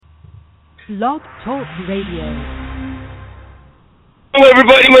Blog Talk Radio. Hello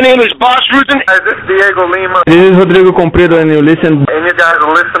everybody, my name is Boss Rutan. Hi, this is Diego Lima. This is Rodrigo Compredo and you listen. And you guys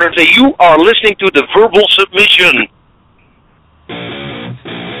are listening. So you are listening to the Verbal Submission.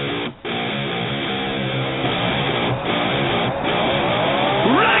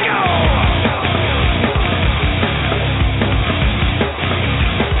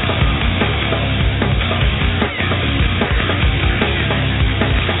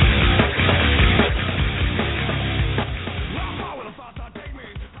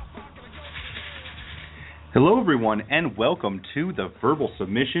 Hello everyone and welcome to the Verbal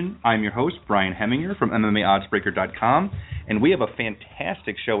Submission. I'm your host, Brian Hemminger from MMAOddsBreaker.com, and we have a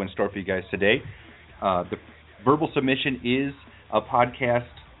fantastic show in store for you guys today. The Verbal Submission is a podcast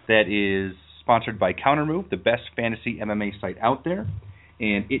that is sponsored by Kountermove, the best fantasy MMA site out there,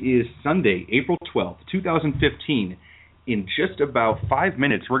 and it is Sunday, April 12th, 2015. In just about 5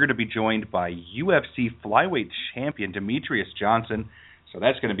 minutes, we're going to be joined by UFC Flyweight champion Demetrious Johnson, so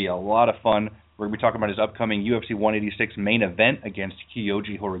that's going to be a lot of fun. We're going to be talking about his upcoming UFC 186 main event against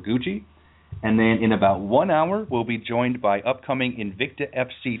Kyoji Horiguchi. And then in about 1 hour, we'll be joined by upcoming Invicta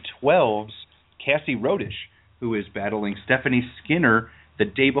FC 12's Cassie Rodish, who is battling Stephanie Skinner the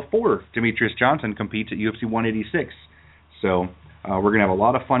day before Demetrious Johnson competes at UFC 186. So we're going to have a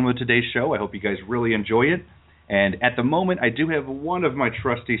lot of fun with today's show. I hope you guys really enjoy it. And at the moment, I do have one of my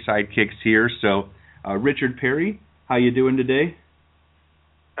trusty sidekicks here. So Richard Perry, how you doing today?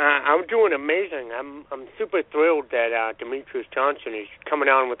 I'm doing amazing. I'm super thrilled that Demetrious Johnson is coming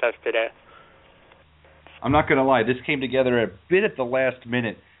on with us today. I'm not going to lie. This came together a bit at the last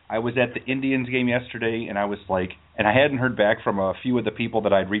minute. I was at the Indians game yesterday, and I was like, and I hadn't heard back from a few of the people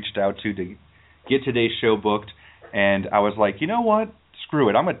that I'd reached out to get today's show booked, and I was like, you know what? Screw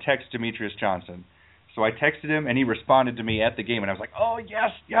it. I'm going to text Demetrious Johnson. So I texted him, and he responded to me at the game, and I was like, oh,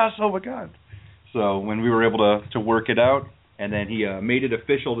 yes, oh, my God. So when we were able to work it out, and then he made it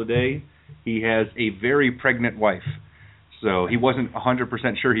official today. He has a very pregnant wife. So he wasn't 100%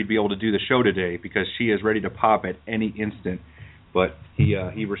 sure he'd be able to do the show today because she is ready to pop at any instant. But he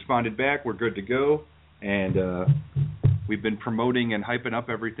responded back, we're good to go. And we've been promoting and hyping up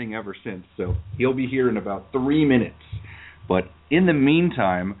everything ever since. So he'll be here in about 3 minutes. But in the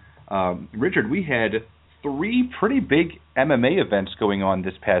meantime, Richard, we had 3 pretty big MMA events going on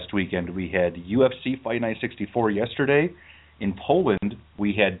this past weekend. We had UFC Fight Night 64 yesterday. In Poland,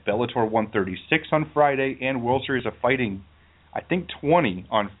 we had Bellator 136 on Friday and World Series of Fighting, I think 20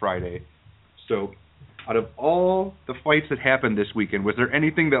 on Friday. So out of all the fights that happened this weekend, was there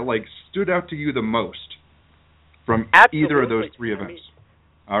anything that stood out to you the most from either of those 3 events?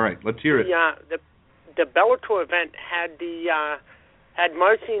 All right, let's hear it. The Bellator event had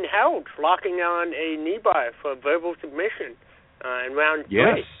Marcin Held locking on a knee bar for verbal submission in round 3.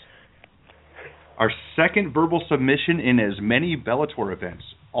 Yes. Our second verbal submission in as many Bellator events,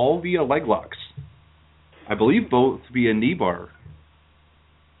 all via leg locks. I believe both via knee bar.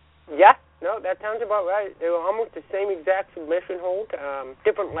 Yeah, no, that sounds about right. They were almost the same exact submission hold,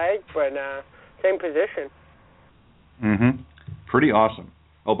 different leg, but same position. Mm-hmm. Pretty awesome.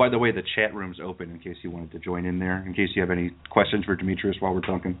 Oh, by the way, the chat room's open in case you wanted to join in there, in case you have any questions for Demetrious while we're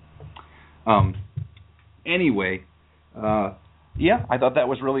talking. Anyway, yeah, I thought that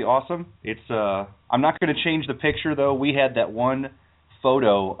was really awesome. It's I'm not going to change the picture though. We had that one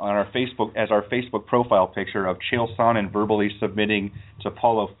photo on our Facebook as our Facebook profile picture of Chael Sonnen verbally submitting to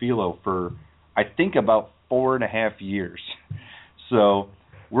Paulo Filho for I think about 4.5 years. So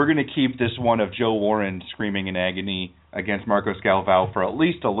we're going to keep this one of Joe Warren screaming in agony against Marcos Galvão for at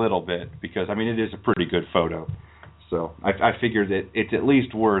least a little bit because I mean it is a pretty good photo. So I figured that it's at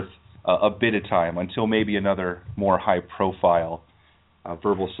least worth a bit of time until maybe another more high-profile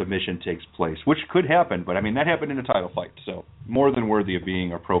verbal submission takes place, which could happen, but I mean, that happened in a title fight, so more than worthy of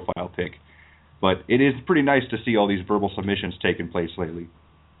being a profile pick. But it is pretty nice to see all these verbal submissions taking place lately.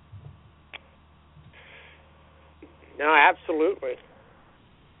 No, absolutely.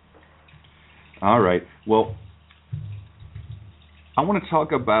 All right, well, I want to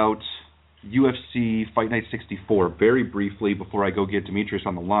talk about UFC Fight Night 64 very briefly before I go get Demetrious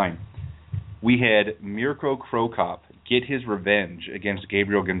on the line. We had Mirko Cro Cop get his revenge against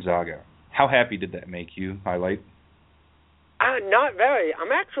Gabriel Gonzaga. How happy did that make you, Highlight? Not very.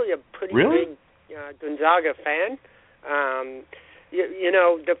 I'm actually a pretty big Gonzaga fan. You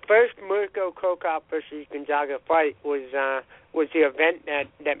know, the first Mirko Cro Cop versus Gonzaga fight was the event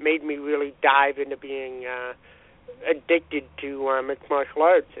that made me really dive into being addicted to mixed martial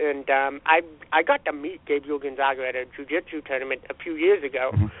arts, and I got to meet Gabriel Gonzaga at a jiu-jitsu tournament a few years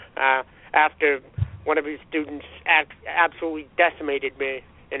ago after one of his students absolutely decimated me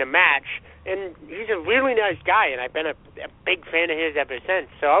in a match. And he's a really nice guy, and I've been a big fan of his ever since.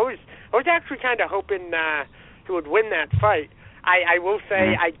 So I was actually kind of hoping he would win that fight. I will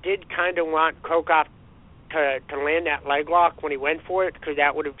say I did kind of want Kokov to land that leg lock when he went for it, because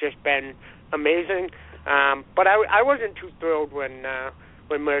that would have just been amazing. But I wasn't too thrilled when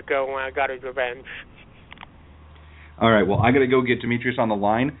Mirko got his revenge. All right, well, I got to go get Demetrious on the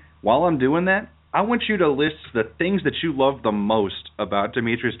line. While I'm doing that, I want you to list the things that you love the most about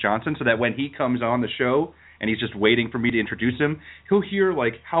Demetrious Johnson, so that when he comes on the show and he's just waiting for me to introduce him, he'll hear,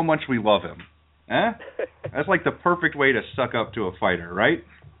 like, how much we love him. That's like the perfect way to suck up to a fighter, right?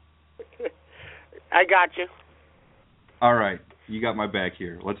 I got you. All right, you got my back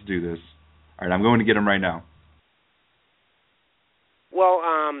here. Let's do this. All right, I'm going to get him right now. Well,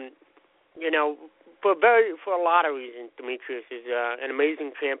 for a lot of reasons, Demetrious is an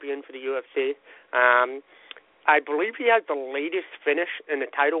amazing champion for the UFC. I believe he has the latest finish in the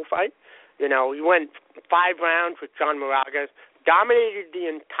title fight. He went 5 rounds with John Moraga, dominated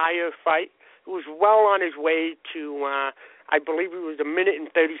the entire fight. He was well on his way to, I believe he was 1 minute and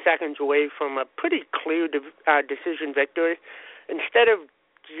 30 seconds away from a pretty clear decision victory. Instead of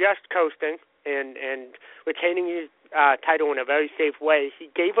just coasting and retaining his title in a very safe way, he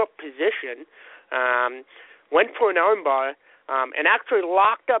gave up position, went for an armbar, and actually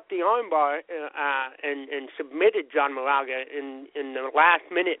locked up the armbar and submitted John Moraga in the last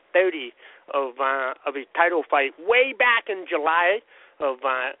minute 30 of his title fight way back in July of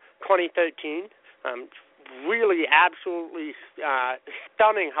 2013. Really absolutely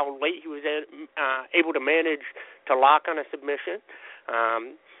stunning how late he was able to manage to lock on a submission.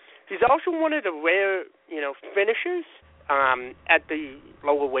 He's also one of the rare, finishers at the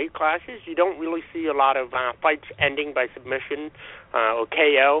lower weight classes. You don't really see a lot of fights ending by submission or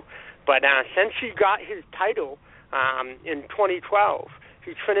KO. But since he got his title in 2012,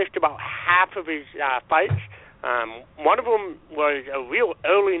 he's finished about half of his fights. One of them was a real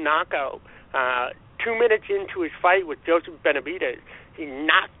early knockout. 2 minutes into his fight with Joseph Benavidez, he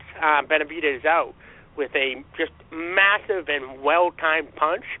knocked Benavidez out with a just massive and well-timed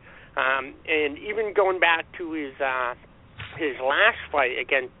punch. And even going back to his last fight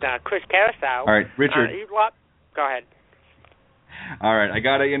against Chris Carousel. All right, Richard. Go ahead. All right, I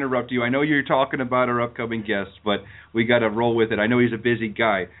got to interrupt you. I know you're talking about our upcoming guest, but we got to roll with it. I know he's a busy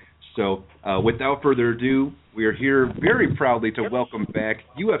guy. So without further ado, we are here very proudly to welcome back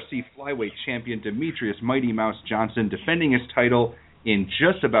UFC Flyweight champion Demetrious Mighty Mouse Johnson, defending his title in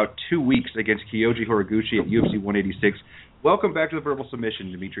just about 2 weeks against Kyoji Horiguchi at UFC 186. Welcome back to the Verbal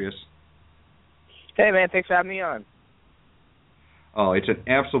Submission, Demetrious. Hey, man, thanks for having me on. Oh, it's an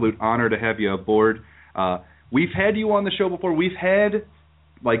absolute honor to have you aboard. We've had you on the show before. We've had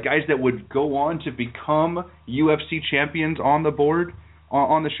guys that would go on to become UFC champions on the board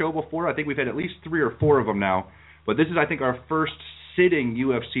on the show before. I think we've had at least 3 or 4 of them now. But this is, I think, our first sitting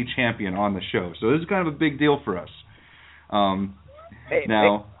UFC champion on the show. So this is kind of a big deal for us.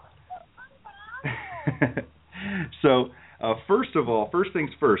 So, first of all, first things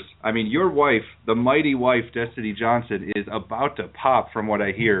first, I mean, your wife, the mighty wife, Destiny Johnson, is about to pop from what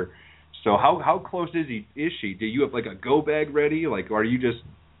I hear. So how close is she? Do you have a go bag ready? Are you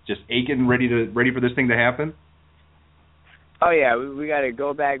just aching, ready for this thing to happen? Oh, yeah, we got a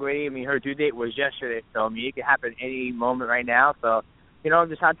go bag ready. I mean, her due date was yesterday, so, I mean, it could happen any moment right now. So, I'm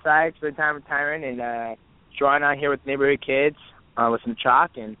just outside, spending time with Tyron and drawing out here with neighborhood kids with some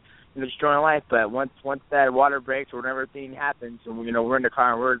chalk and, just enjoying life. But once that water breaks or whatever thing happens, and, we're in the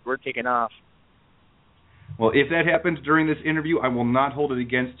car and we're taking off. Well, if that happens during this interview, I will not hold it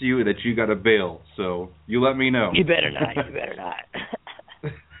against you that you got to bail. So you let me know. You better not.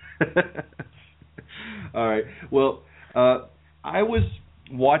 All right. Well, I was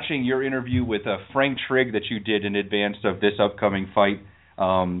watching your interview with Frank Trigg that you did in advance of this upcoming fight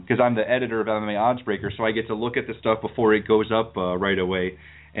because I'm the editor of MMA Oddsbreaker, so I get to look at the stuff before it goes up right away.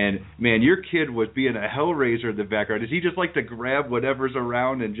 And, man, your kid was being a hellraiser in the background. Does he just like to grab whatever's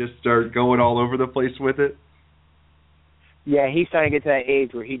around and just start going all over the place with it? Yeah, he's starting to get to that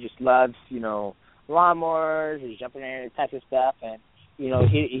age where he just loves, lawnmowers, he's jumping in and type of stuff. And,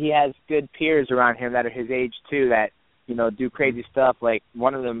 he has good peers around him that are his age, too, that, do crazy stuff. Like,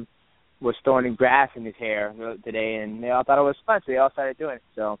 one of them was throwing grass in his hair today, and they all thought it was fun, so they all started doing it.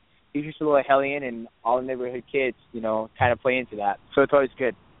 So he's just a little hellion, and all the neighborhood kids, kind of play into that. So it's always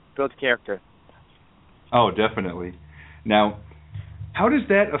good. Builds character. Oh, definitely. Now, how does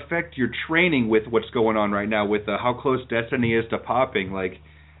that affect your training with what's going on right now, with how close Destiny is to popping?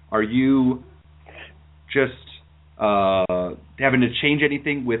 Are you just having to change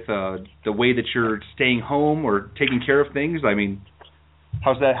anything with the way that you're staying home or taking care of things? I mean...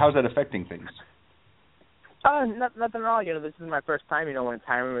 How's that affecting things? Nothing at all. This is my first time. When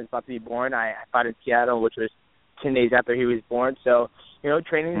Tyron was about to be born, I fought in Seattle, which was 10 days after he was born. So,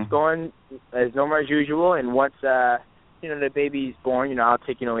 training is going as normal as usual. And once, the baby's born, I'll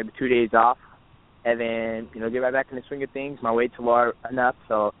take, maybe 2 days off and then, get right back in the swing of things. My weight's low enough,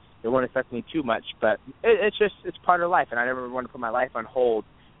 so it won't affect me too much. But it's part of life, and I never want to put my life on hold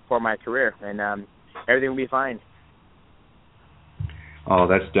for my career. And everything will be fine. Oh,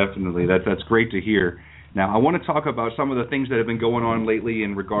 that's great to hear. Now, I want to talk about some of the things that have been going on lately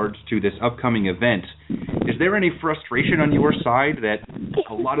in regards to this upcoming event. Is there any frustration on your side that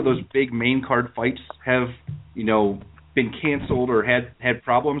a lot of those big main card fights have, been canceled or had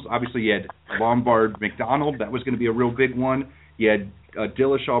problems? Obviously, you had Lombard-McDonald. That was going to be a real big one. You had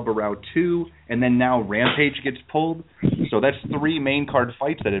Dillashaw-Barao 2, and then now Rampage gets pulled. So that's 3 main card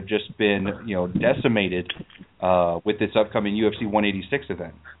fights that have just been, decimated with this upcoming UFC 186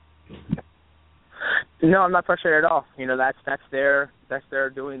 event. No, I'm not frustrated at all. That's their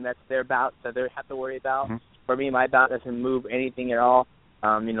doing. That's their bout that they have to worry about. Mm-hmm. For me, my bout doesn't move anything at all.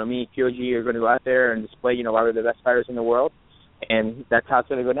 Me and Kyoji are going to go out there and display, why we're the best fighters in the world, and that's how it's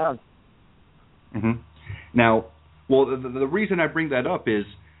going to go down. Mm-hmm. Now, well, the reason I bring that up is,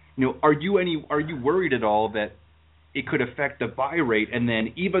 are you worried at all that it could affect the buy rate? And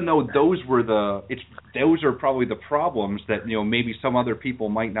then, even though those are probably the problems that maybe some other people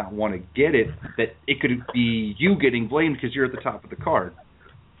might not want to get it, that it could be you getting blamed because you're at the top of the card.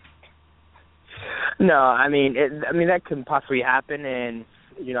 No, I mean that could possibly happen, and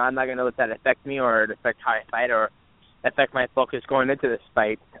I'm not going to let that affect me or affect how I fight or affect my focus going into this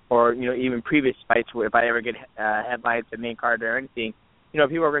fight or even previous fights where if I ever get headlines at main card or anything.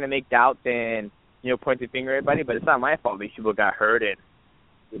 People are going to make doubts and point the finger at everybody, but it's not my fault these people got hurt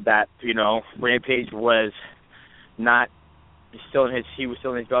and that Rampage was not he was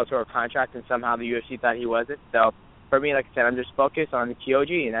still in his Bellator contract and somehow the UFC thought he wasn't. So for me, like I said, I'm just focused on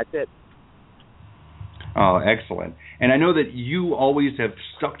Kyoji and that's it. Oh, excellent. And I know that you always have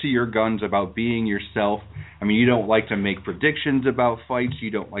stuck to your guns about being yourself. I mean, you don't like to make predictions about fights.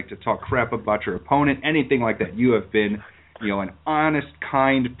 You don't like to talk crap about your opponent, anything like that. You have been, an honest,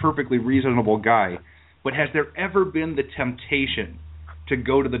 kind, perfectly reasonable guy. But has there ever been the temptation to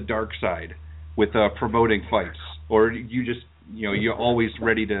go to the dark side with promoting fights? Or you just, you're always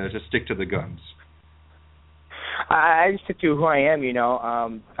ready to stick to the guns? I just stick to who I am,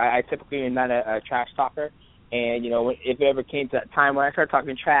 I typically am not a trash talker. And, if it ever came to that time when I start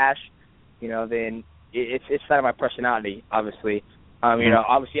talking trash, then it's not my personality, obviously.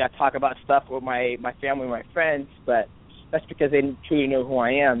 Obviously I talk about stuff with my family, my friends, but that's because they truly know who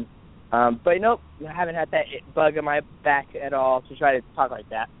I am. But, nope, I haven't had that bug in my back at all to try to talk like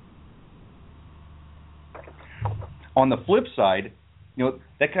that. On the flip side,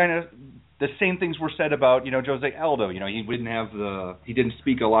 that kind of the same things were said about, Jose Aldo. He didn't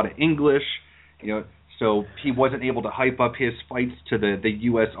speak a lot of English, so he wasn't able to hype up his fights to the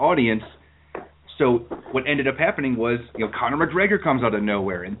U.S. audience. So what ended up happening was, Conor McGregor comes out of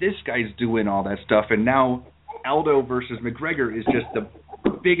nowhere, and this guy's doing all that stuff, and now Aldo versus McGregor is just the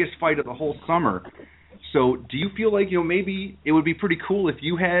biggest fight of the whole summer. So do you feel like, maybe it would be pretty cool if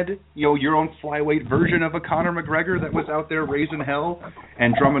you had, your own flyweight version of a Conor McGregor that was out there raising hell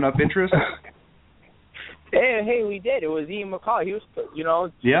and drumming up interest? Hey, we did. It was Ian McCall. He was,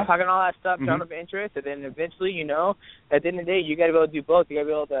 talking all that stuff, drumming up interest, and then eventually, at the end of the day, you got to be able to do both. You got to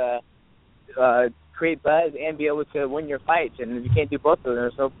be able to create buzz and be able to win your fights. And if you can't do both of them,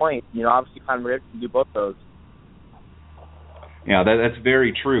 there's no point. Obviously, Conor McGregor can do both those. Yeah, that's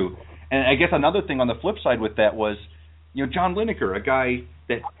very true. And I guess another thing on the flip side with that was, John Lineker, a guy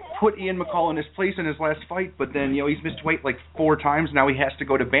that put Ian McCall in his place in his last fight, but then, he's missed weight like 4 times. Now he has to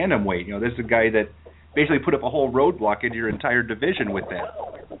go to bantamweight. This is a guy that basically put up a whole roadblock into your entire division with that.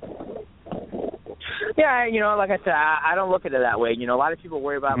 Yeah, like I said, I don't look at it that way. A lot of people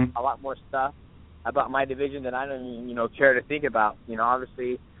worry about a lot more stuff about my division than I don't even, care to think about.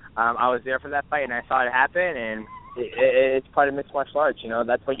 Obviously, I was there for that fight, and I saw it happen, and it's part of mixed martial arts.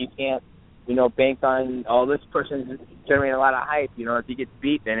 That's why you can't, bank on, this person's generating a lot of hype. If he gets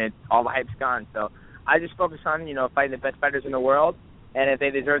beat, then all the hype's gone. So I just focus on, fighting the best fighters in the world, and if they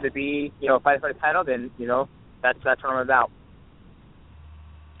deserve to be, fighting for the title, then, that's what I'm about.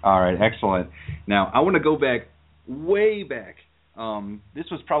 All right, excellent. Now, I want to go back, way back. This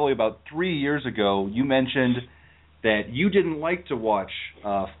was probably about 3 years ago. You mentioned that you didn't like to watch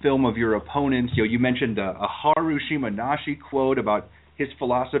film of your opponents. You mentioned a Haru Shimanashi quote about his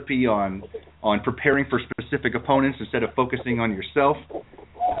philosophy on preparing for specific opponents instead of focusing on yourself.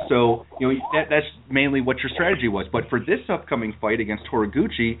 So, that's mainly what your strategy was. But for this upcoming fight against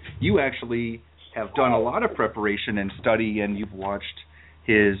Horiguchi, you actually have done a lot of preparation and study, and you've watched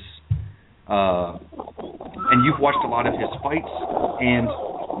his a lot of his fights. And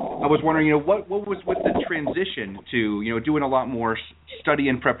I was wondering, what was with the transition to, doing a lot more study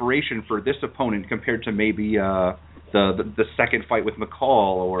and preparation for this opponent compared to maybe the second fight with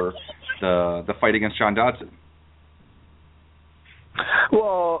McCall or the fight against John Dodson?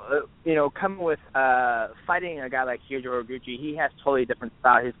 Well, coming with fighting a guy like Kyoji Horiguchi, he has totally different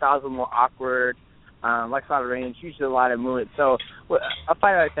style. His style's a little more awkward, likes a lot of range, usually a lot of movement. So a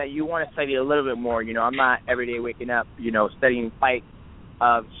fighter like that, you want to study a little bit more. I'm not every day waking up, studying fights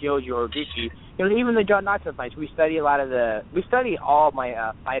of Kyoji Horiguchi. Even the John Dodson fights, we study all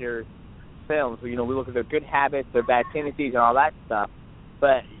my fighters' films. We look at their good habits, their bad tendencies, and all that stuff.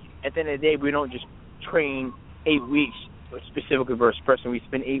 But at the end of the day, we don't just train 8 weeks specifically versus person. We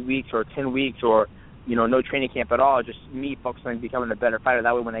spend 8 weeks or 10 weeks or, no training camp at all, just me focusing on becoming a better fighter.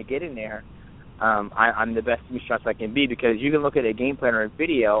 That way when I get in there, I'm the best shots I can be, because you can look at a game plan or a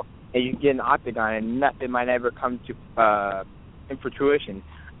video and you can get in the octagon and nothing might ever come to in fruition.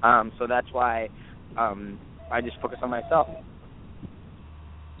 So that's why I just focus on myself.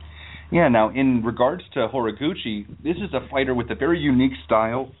 Yeah, now in regards to Horiguchi, this is a fighter with a very unique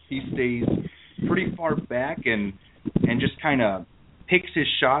style. He stays pretty far back and just kind of picks his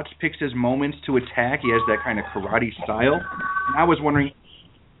shots, picks his moments to attack. He has that kind of karate style. And I was wondering,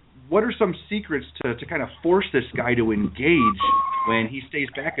 what are some secrets to kind of force this guy to engage when he stays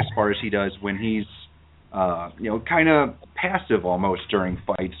back as far as he does, when he's kind of passive almost during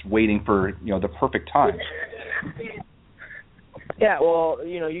fights, waiting for the perfect time? Yeah, well,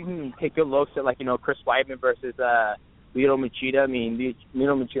 you can take good looks at Chris Weidman versus Lyoto Machida. I mean,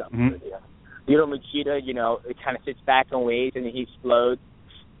 Lyoto Machida. Lyoto Machida, it kind of sits back and waits, and then he explodes.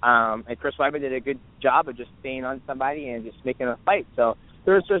 And Chris Weidman did a good job of just staying on somebody and just making a fight. So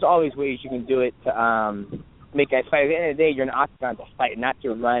there's always ways you can do it to make guys fight. At the end of the day, you're in an octagon to fight, not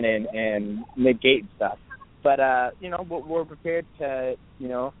to run and negate and stuff. But we're prepared to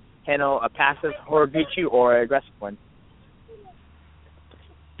handle a passive Horiguchi or an aggressive one.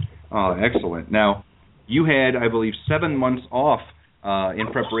 Oh, excellent. Now, you had, I believe, 7 months off in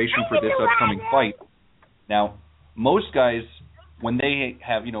preparation for this upcoming fight. Now, most guys, when they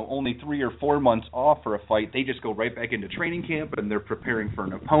have, only 3 or 4 months off for a fight, they just go right back into training camp and they're preparing for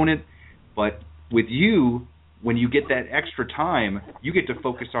an opponent. But with you, when you get that extra time, you get to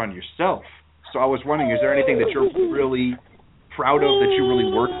focus on yourself. So I was wondering, is there anything that you're really proud of that you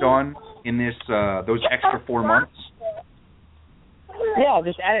really worked on in this those extra 4 months? Yeah,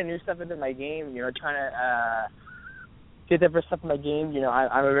 just adding new stuff into my game, trying to get different stuff in my game.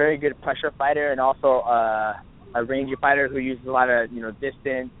 I'm a very good pressure fighter and also a rangy fighter who uses a lot of,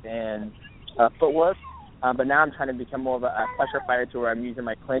 distance and footwork. But now I'm trying to become more of a pressure fighter to where I'm using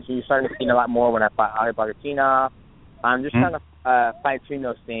my clinch. And you're starting to see a lot more when I fight Ali Bagatinov. I'm just trying to fine-tune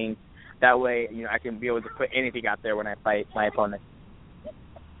those things. That way, I can be able to put anything out there when I fight my opponent.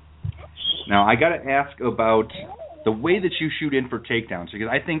 Now, I got to ask about the way that you shoot in for takedowns, because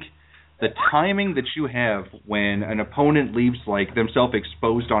I think the timing that you have when an opponent leaves themselves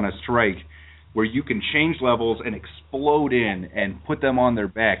exposed on a strike, where you can change levels and explode in and put them on their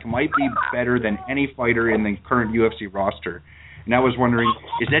back, might be better than any fighter in the current UFC roster. And I was wondering,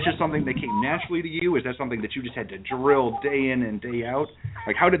 is that just something that came naturally to you? Is that something that you just had to drill day in and day out?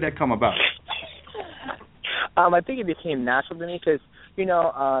 How did that come about? I think it became natural to me because,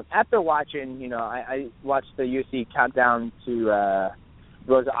 after watching, I watched the UFC countdown to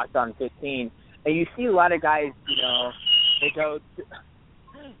Rosa Octagon 15, and you see a lot of guys,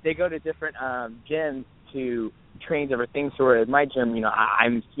 they go to different gyms to train different things. So where at my gym,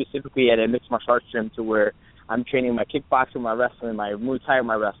 I'm specifically at a mixed martial arts gym to where I'm training my kickboxing, my wrestling, my Muay Thai,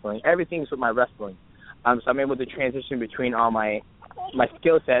 my wrestling. Everything's with my wrestling. So I'm able to transition between all my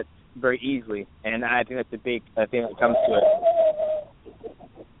skill sets very easily, and I think that's a big thing that comes to it.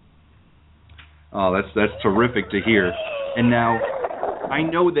 Oh, that's terrific to hear. And now, I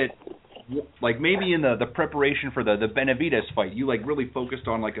know that, maybe in the preparation for the Benavidez fight, you really focused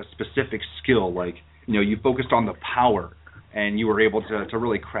on a specific skill, you focused on the power, and you were able to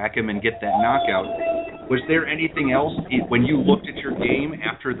really crack him and get that knockout. Was there anything else when you looked at your game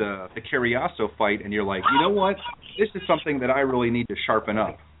after the Carriazo fight, and you're like, you know what, this is something that I really need to sharpen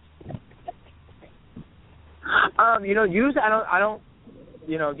up? Usually I don't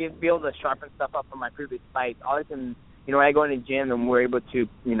be able to sharpen stuff up from my previous fights. All I can, when I go in the gym and we're able to,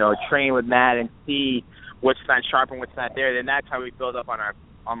 train with Matt and see what's not sharp and what's not there, then that's how we build up on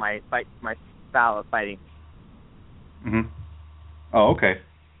my style of fighting. Mhm. Oh, okay.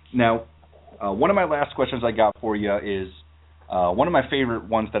 Now, one of my last questions I got for you is one of my favorite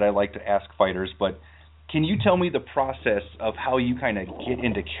ones that I like to ask fighters, but can you tell me the process of how you kind of get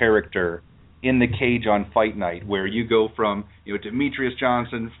into character in the cage on Fight Night, where you go from, Demetrious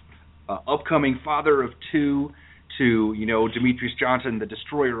Johnson, upcoming father of two, to, Demetrious Johnson, the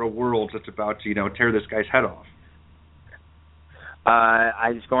destroyer of worlds that's about to, tear this guy's head off?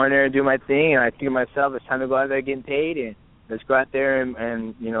 I just go in there and do my thing, and I think to myself, it's time to go out there getting paid, and let's go out there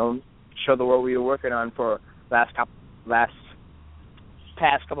and show the world we were working on for past couple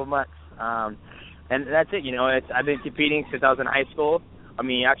months. And that's it. I've been competing since I was in high school.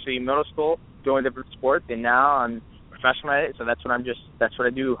 Actually middle school, doing different sports, and now I'm professional at it. So that's what I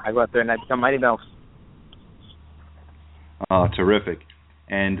do. I go out there and I become Mighty Mouse. Oh, terrific!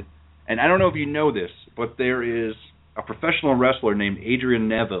 And I don't know if you know this, but there is a professional wrestler named Adrian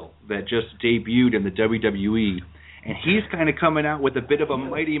Neville that just debuted in the WWE, and he's kind of coming out with a bit of a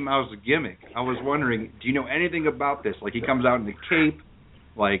Mighty Mouse gimmick. I was wondering, do you know anything about this? Like, he comes out in the cape,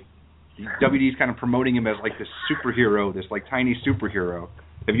 like WWE's kind of promoting him as like this superhero, this like tiny superhero.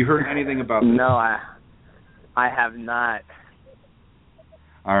 Have you heard anything about this? No, I have not.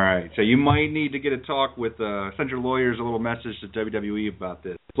 All right, so you might need to get a talk with, send your lawyers a little message to WWE about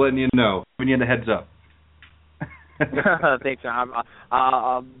this. Just letting you know, giving you the heads up. Thanks, John.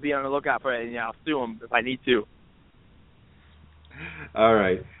 I'll be on the lookout for it, and I'll sue him if I need to. All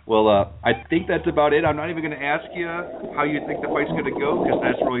right. Well, I think that's about it. I'm not even going to ask you how you think the fight's going to go, because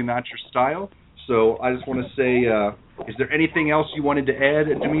that's really not your style. So I just want to say, is there anything else you wanted to add,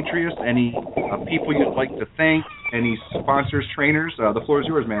 Demetrious? Any people you'd like to thank? Any sponsors, trainers? The floor is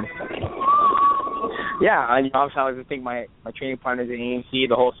yours, man. Yeah, obviously I like to thank my training partners at AMC,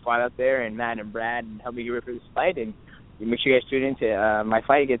 the whole squad out there, and Matt and Brad, and help me get ready for this fight. And make sure you guys tune in to my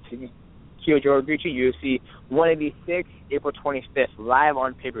fight against Kyoji Horiguchi, UFC 186, April 25th, live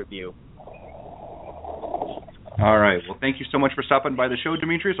on pay-per-view. All right. Well, thank you so much for stopping by the show,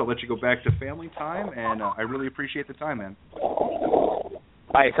 Demetrious. I'll let you go back to family time, and I really appreciate the time, man. All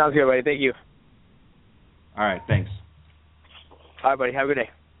right, sounds good, buddy. Thank you. All right, thanks. All right, buddy. Have a good day.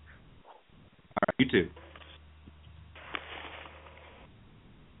 All right, you too.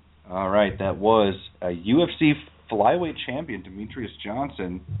 All right, that was a UFC Flyweight champion, Demetrious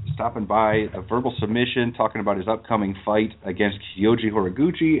Johnson, stopping by a verbal submission, talking about his upcoming fight against Kyoji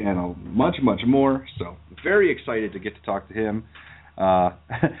Horiguchi and much, much more. So very excited to get to talk to him.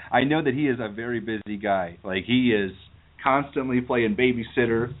 I know that he is a very busy guy. Like, he is constantly playing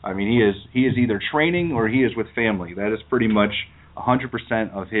babysitter. I mean, he is either training or he is with family. That is pretty much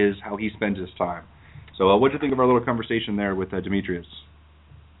 100% of how he spends his time. So what did you think of our little conversation there with Demetrious?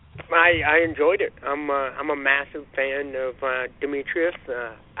 I enjoyed it. I'm a massive fan of Demetrious.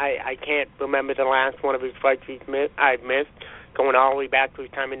 I can't remember the last one of his fights I've missed, going all the way back to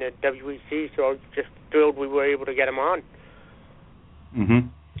his time in the WEC, so I was just thrilled we were able to get him on. Mm-hmm.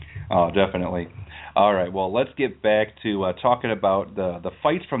 Oh, definitely. All right, well, let's get back to talking about the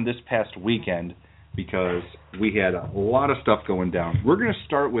fights from this past weekend, because we had a lot of stuff going down. We're going to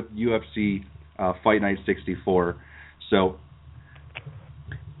start with UFC Fight Night 64. So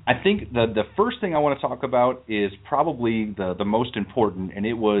I think the first thing I want to talk about is probably the most important, and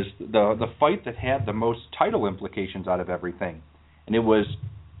it was the fight that had the most title implications out of everything. And it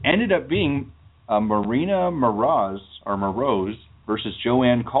ended up being Marina Moroz versus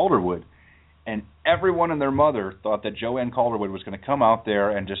Joanne Calderwood. And everyone and their mother thought that Joanne Calderwood was going to come out there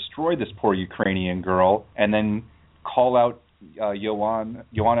and destroy this poor Ukrainian girl and then call out Joanna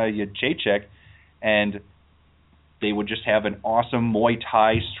Jędrzejczyk, and they would just have an awesome Muay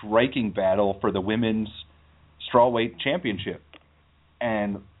Thai striking battle for the women's strawweight championship.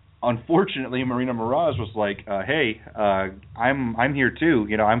 And unfortunately, Marina Moroz was like, "Hey, I'm here too.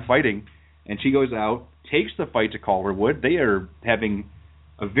 I'm fighting." And she goes out, takes the fight to Calderwood. They are having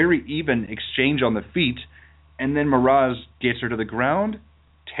a very even exchange on the feet, and then Moroz gets her to the ground,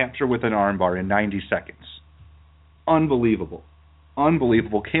 tapped her with an armbar in 90 seconds. Unbelievable.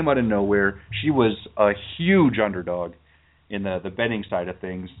 Came out of nowhere. She was a huge underdog in the betting side of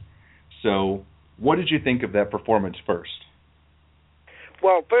things. So what did you think of that performance first?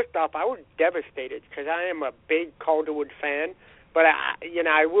 Well, first off, I was devastated because I am a big Calderwood fan. But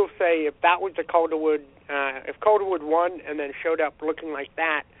I will say, if that was the Calderwood, if Calderwood won and then showed up looking like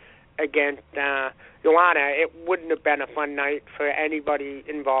that against Joanna, it wouldn't have been a fun night for anybody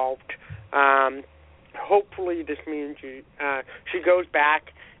involved. Hopefully, this means she goes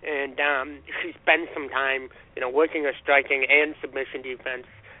back and she spends some time, working her striking and submission defense.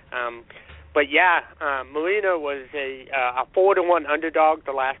 But yeah, Marina was a 4-1 underdog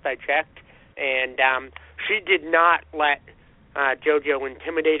the last I checked, and she did not let JoJo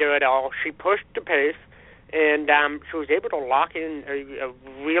intimidate her at all. She pushed the pace, and she was able to lock in a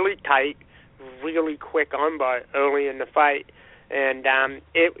really tight, really quick armbar early in the fight. And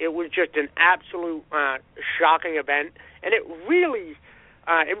it was just an absolute shocking event. And it really,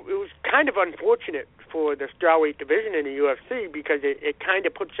 it was kind of unfortunate for the strawweight division in the UFC because it kind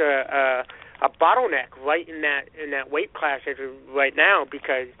of puts a bottleneck right in that weight class as of right now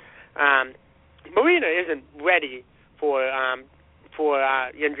because Marina isn't ready for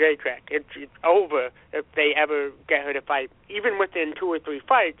Jędrzejczyk. It's over if they ever get her to fight. Even within 2 or 3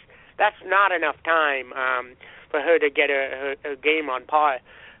 fights, that's not enough time for her to get her game on par.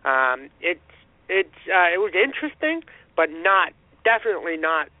 It was interesting, but definitely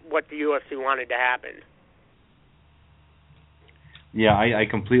not what the UFC wanted to happen. Yeah, I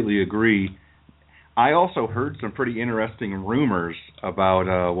completely agree. I also heard some pretty interesting rumors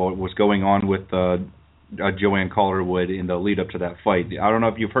about what was going on with Joanne Calderwood in the lead up to that fight. I don't know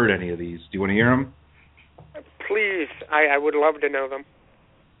if you've heard any of these. Do you want to hear them? Please, I would love to know them.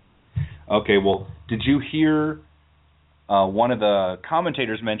 Okay, well, did you hear one of the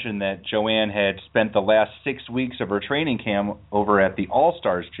commentators mention that Joanne had spent the last 6 weeks of her training camp over at the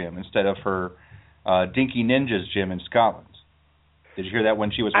All-Stars gym instead of her Dinky Ninjas gym in Scotland? Did you hear that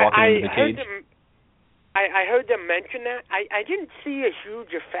when she was walking into the cage? I heard them mention that. I didn't see a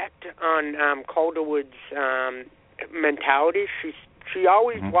huge effect on Calderwood's mentality. She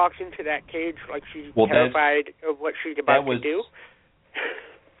always walks into that cage like she's terrified of what she's about to do.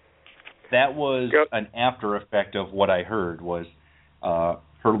 That was an after effect of what I heard was her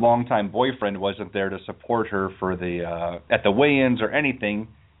longtime boyfriend wasn't there to support her for the at the weigh-ins or anything,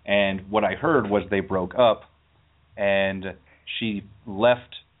 and what I heard was they broke up, and she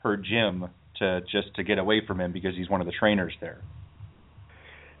left her gym to get away from him because he's one of the trainers there.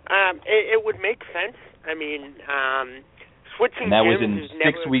 It would make sense. I mean, switching and that gyms was in is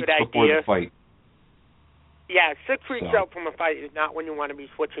never 6 weeks a good before idea. the fight. Yeah, 6 weeks out from a fight is not when you want to be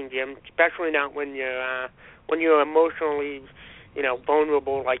switching gyms, especially not when you're emotionally,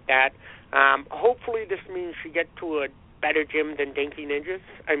 vulnerable like that. Hopefully, this means she gets to a better gym than Dinky Ninjas.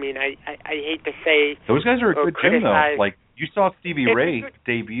 I mean, I hate to say those guys are a good gym though. Like you saw Stevie Ray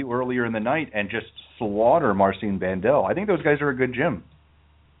debut earlier in the night and just slaughter Marcin Bandel. I think those guys are a good gym.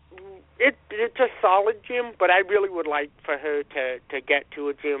 It's a solid gym, but I really would like for her to get to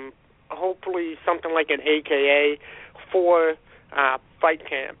a gym. Hopefully something like an AKA for fight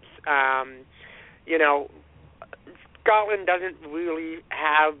camps. Scotland doesn't really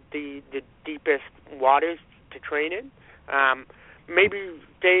have the deepest waters to train in. Maybe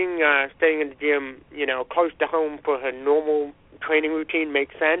staying in the gym, close to home for her normal training routine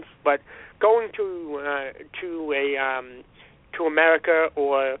makes sense. But going to America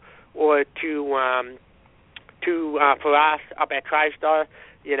or to for us up at TriStar,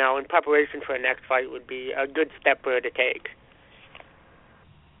 in preparation for a next fight would be a good step for her to take.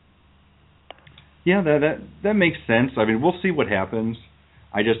 Yeah, that makes sense. I mean, we'll see what happens.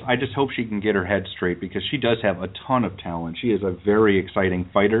 I just hope she can get her head straight because she does have a ton of talent. She is a very exciting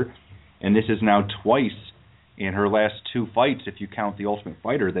fighter, and this is now twice in her last 2 fights, if you count the Ultimate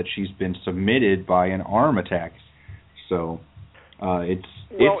Fighter, that she's been submitted by an arm attack. So it's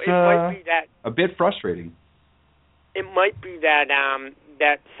a bit frustrating. It might be that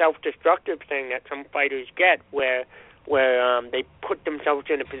self-destructive thing that some fighters get where they put themselves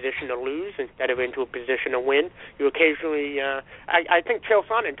in a position to lose instead of into a position to win. You occasionally, I think Chael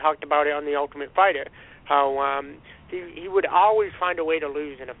Sonnen talked about it on The Ultimate Fighter, how he would always find a way to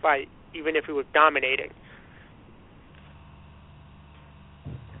lose in a fight, even if he was dominating.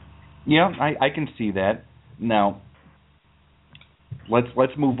 Yeah, I can see that. Now,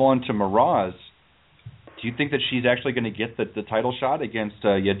 let's move on to Miraz. Do you think that she's actually going to get the title shot against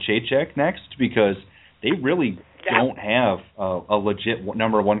Jędrzejczyk next? Because they really don't have a legit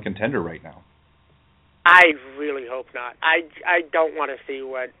 #1 contender right now. I really hope not. I don't want to see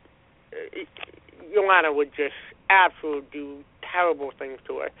what Joanna would just absolutely do terrible things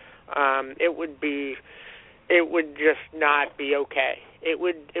to her. It would just not be okay. It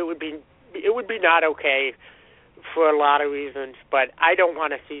would be not okay for a lot of reasons, but I don't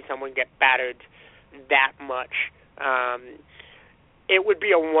want to see someone get battered that much. It would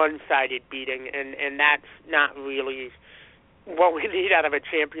be a one-sided beating, and that's not really what we need out of a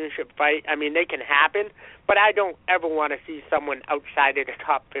championship fight. I mean, they can happen, but I don't ever want to see someone outside of the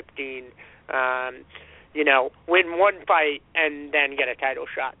top 15, win one fight and then get a title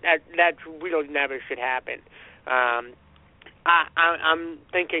shot. That really never should happen. I'm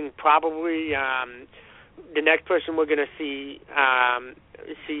thinking probably the next person we're going to see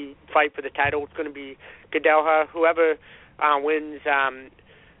fight for the title is going to be Gadelha. Whoever wins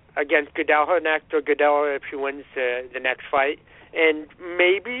against Gadelha next, or Gadelha if she wins the next fight, and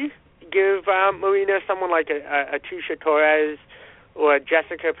maybe give Marina someone like a Tisha Torres or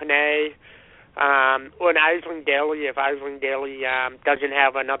Jessica Panay, or an Aisling Daly if Aisling Daly doesn't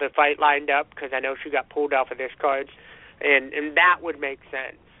have another fight lined up, because I know she got pulled off of this card, and that would make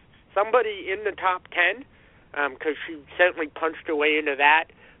sense. Somebody in the top 10, because she certainly punched her way into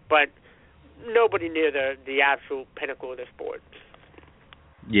that, but nobody near the absolute pinnacle of the sport.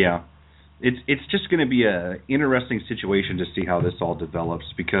 Yeah. It's just going to be an interesting situation to see how this all develops,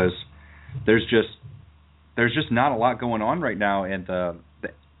 because there's just not a lot going on right now in the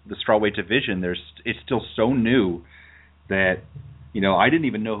strawweight division. It's still so new that, I didn't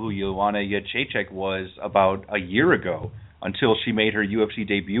even know who Joanna Jędrzejczyk was about a year ago until she made her UFC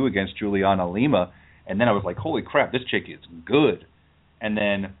debut against Juliana Lima, and then I was like, holy crap, this chick is good. And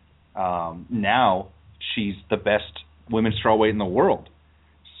then now she's the best women's strawweight in the world.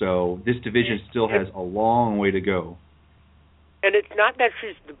 So this division still has a long way to go. And it's not that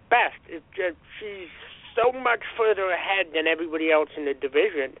she's the best. It's just she's so much further ahead than everybody else in the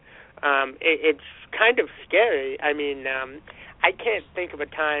division. It's kind of scary. I mean, I can't think of a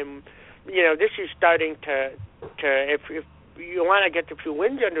time, this is starting to if Joanna gets a few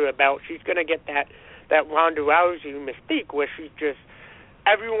wins under her belt, she's going to get that Ronda Rousey mystique where she's just,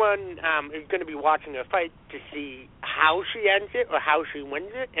 everyone is going to be watching her fight to see how she ends it or how she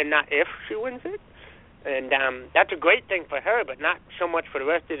wins it, and not if she wins it. And that's a great thing for her, but not so much for the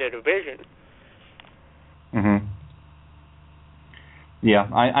rest of the division. Mm-hmm. Yeah,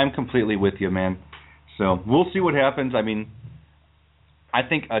 I'm completely with you, man. So we'll see what happens. I mean, I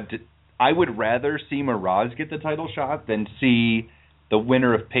think I would rather see Miraz get the title shot than see the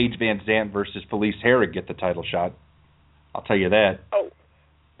winner of Paige Van Zandt versus Felice Herrig get the title shot. I'll tell you that. Oh,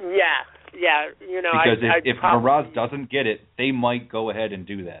 yeah. Because if Miraz doesn't get it, they might go ahead and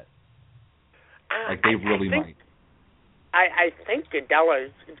do that. Like, they really might. I think Gadelha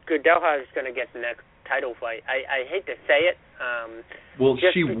is going to get the next title fight. I hate to say it. Well,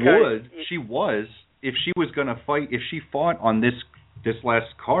 she would. She was. If she was going to fight, if she fought on this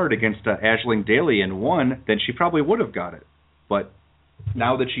last card against Aisling Daly and won, then she probably would have got it. But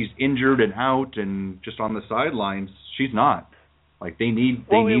now that she's injured and out and just on the sidelines, she's not. Like, they need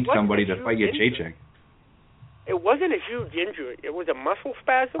somebody to fight Jędrzejczyk. It wasn't a huge injury. It was a muscle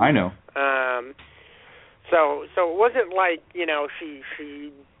spasm. I know. So it wasn't like,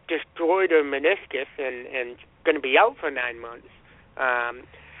 she destroyed her meniscus and going to be out for 9 months.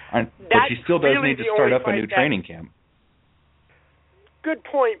 But she still does need to start up a new training camp. Good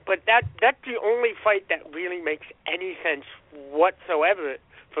point, but that's the only fight that really makes any sense whatsoever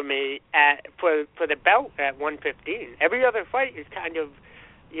for me for the belt at 115. Every other fight is kind of,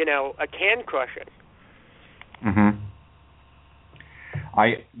 a can crusher. Mhm.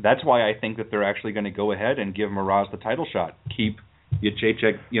 That's why I think that they're actually going to go ahead and give Miraz the title shot. Keep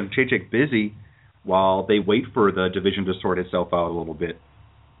Jędrzejczyk busy while they wait for the division to sort itself out a little bit.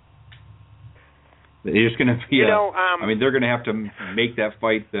 It's going to be they're going to have to make that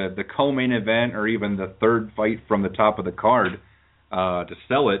fight the co-main event or even the third fight from the top of the card to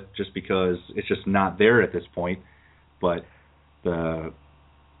sell it, just because it's just not there at this point. But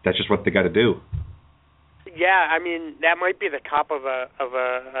that's just what they got to do. Yeah, I mean, that might be the top of a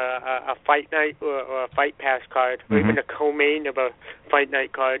fight night or a fight pass card, or even a co-main of a fight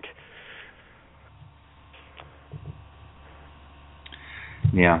night card.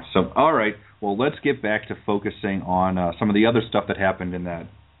 Yeah. So all right. Well, let's get back to focusing on some of the other stuff that happened in that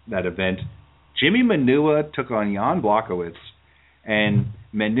event. Jimmy Manuwa took on Jan Blachowicz, and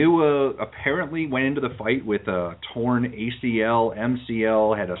Manuwa apparently went into the fight with a torn ACL,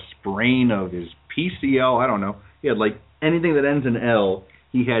 MCL, had a sprain of his PCL, I don't know. He had anything that ends in L,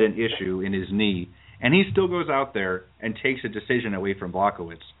 he had an issue in his knee. And he still goes out there and takes a decision away from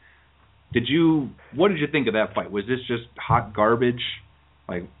Blachowicz. What did you think of that fight? Was this just hot garbage?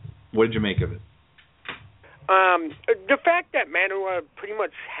 What did you make of it? The fact that Manuwa pretty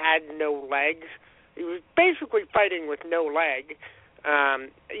much had no legs, he was basically fighting with no leg,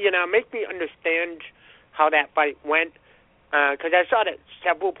 make me understand how that fight went. Because I saw that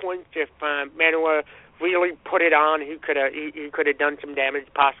several points. If Manuwa really put it on, he could have done some damage,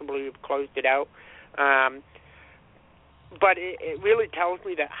 possibly have closed it out. But it really tells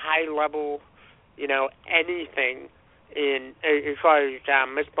me that high level, anything in as far as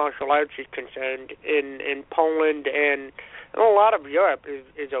mixed martial arts is concerned in Poland and a lot of Europe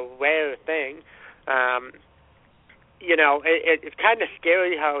is a rare thing. It's kind of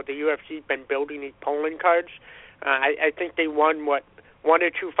scary how the UFC's been building these Poland cards. I think they won, 1 or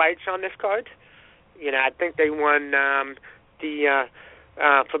 2 fights on this card, I think they won the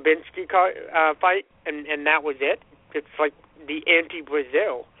Fabinski fight, and that was it. It's like the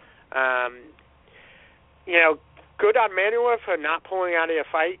anti-Brazil. Good on Manuel for not pulling out of the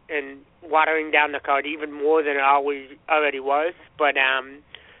fight and watering down the card even more than it already was. But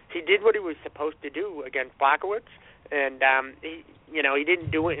he did what he was supposed to do against Blachowicz, and he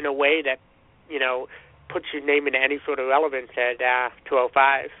didn't do it in a way that puts his name into any sort of relevance at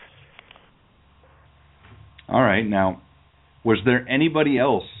 205. All right. Now, was there anybody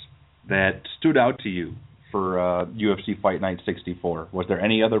else that stood out to you for UFC Fight Night 64? Was there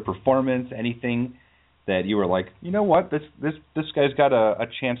any other performance, anything that you were like, you know what, this guy's got a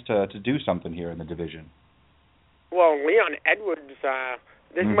chance to do something here in the division? Well, Leon Edwards,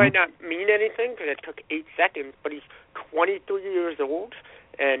 this might not mean anything because it took 8 seconds, but he's 23 years old,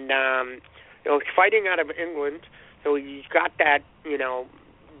 and he's fighting out of England, so he's got that,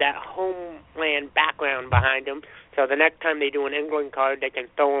 that homeland background behind him. So the next time they do an England card, they can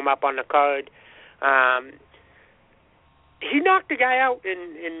throw him up on the card. He knocked the guy out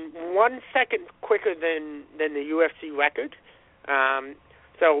in 1 second quicker than the UFC record.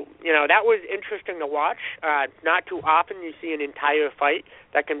 So, that was interesting to watch. Not too often you see an entire fight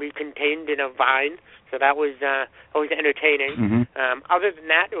that can be contained in a vine. So that was always entertaining. Other than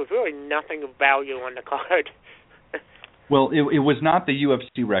that, there was really nothing of value on the card. Well, it was not the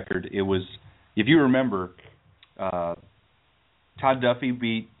UFC record. It was, if you remember, Todd Duffy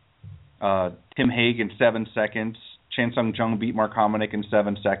beat Tim Hague in 7 seconds. Chan Sung Jung beat Mark Hominick in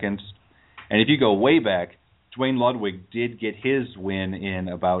 7 seconds. And if you go way back, Dwayne Ludwig did get his win in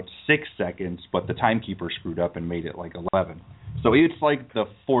about 6 seconds, but the timekeeper screwed up and made it like 11. So it's like the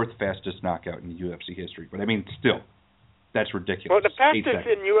 4th fastest knockout in UFC history. But, I mean, still, that's ridiculous. Well, the fastest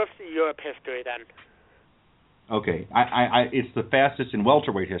in UFC Europe history, then. Okay. It's the fastest in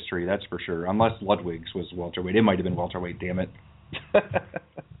welterweight history, that's for sure, unless Ludwig's was welterweight. It might have been welterweight, damn it.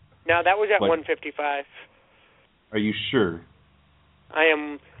 No, that was at 155. Are you sure? I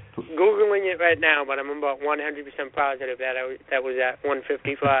am Googling it right now, but I'm about 100% positive that was at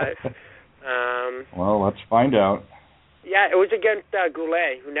 155. Well, let's find out. Yeah, it was against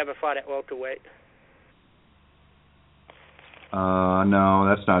Goulet, who never fought at welterweight. No,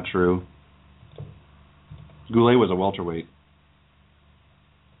 that's not true. Goulet was a welterweight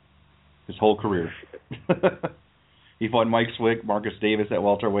his whole career. He fought Mike Swick, Marcus Davis at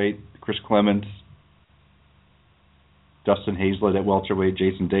welterweight, Chris Clements, Dustin Hazlett at welterweight,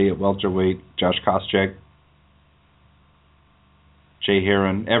 Jason Day at welterweight, Josh Koscheck, Jay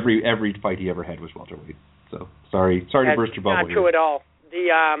Heron. Every fight he ever had was welterweight. So sorry to burst your bubble. Not true at all. The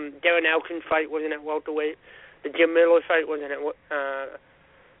Darren Elkin fight wasn't at welterweight. The Jim Miller fight wasn't at.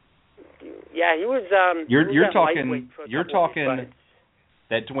 Yeah, he was. You're talking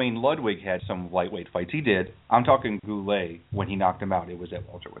that Dwayne Ludwig had some lightweight fights. He did. I'm talking Goulet. When he knocked him out, it was at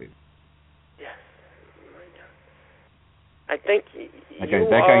welterweight. I think that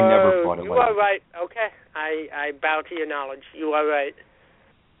guy never fought at lightweight. You are right. Okay. I bow to your knowledge. You are right.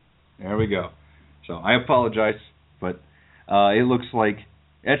 There we go. So I apologize, but it looks like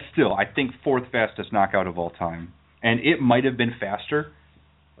that's still, I think, 4th fastest knockout of all time. And it might have been faster.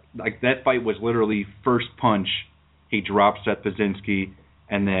 Like, that fight was literally first punch, he drops at Baczynski,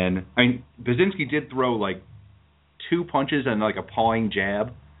 and then, Baczynski did throw, 2 punches and, a pawing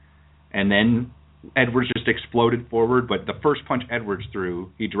jab, and then Edwards just exploded forward, but the first punch Edwards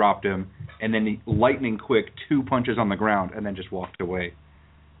threw, he dropped him, and then he, lightning quick, 2 punches on the ground, and then just walked away.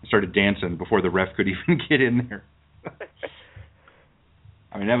 Started dancing before the ref could even get in there.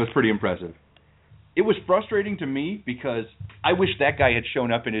 That was pretty impressive. It was frustrating to me because I wish that guy had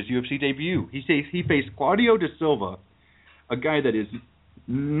shown up in his UFC debut. He faced Claudio da Silva, a guy that is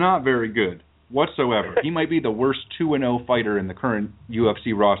not very good whatsoever. He might be the worst 2-0 fighter in the current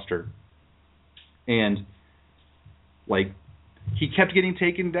UFC roster. And, he kept getting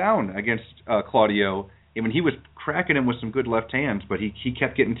taken down against Claudio. I mean, he was cracking him with some good left hands, but he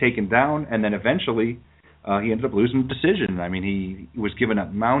kept getting taken down, and then eventually he ended up losing the decision. I mean, he was given a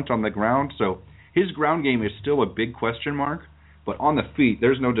mount on the ground, so his ground game is still a big question mark, but on the feet,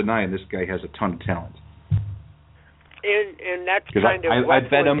 there's no denying this guy has a ton of talent. And that's kind of I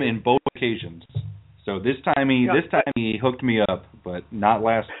bet him in both occasions. So this time he hooked me up, but not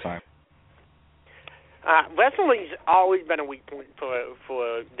last time. Wrestling's always been a weak point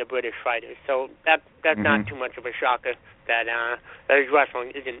for the British fighters, so that's not too much of a shocker that his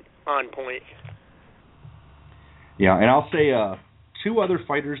wrestling isn't on point. Yeah, and I'll say 2 other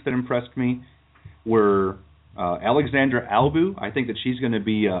fighters that impressed me were Alexandra Albu. I think that she's going to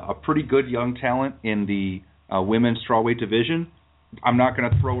be a pretty good young talent in the women's strawweight division. I'm not going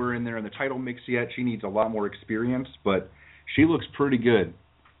to throw her in there in the title mix yet. She needs a lot more experience, but she looks pretty good.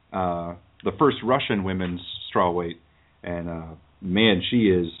 The first Russian women's strawweight, and man, she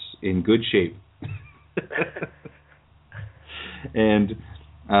is in good shape. And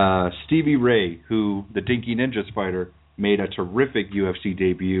Stevie Ray, who, the Dinky Ninjas fighter, made a terrific UFC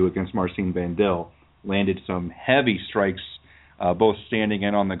debut against Marcin Bandel, landed some heavy strikes, both standing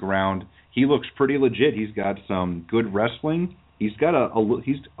and on the ground. He looks pretty legit. He's got some good wrestling. He's got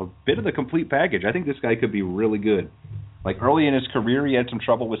he's a bit of the complete package. I think this guy could be really good. Like early in his career, he had some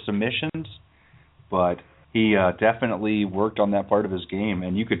trouble with submissions, but he definitely worked on that part of his game,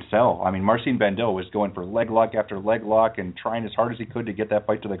 and you could tell. I mean, Marcin Bandel was going for leg lock after leg lock and trying as hard as he could to get that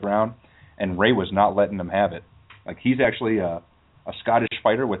fight to the ground, and Ray was not letting him have it. Like, he's actually a Scottish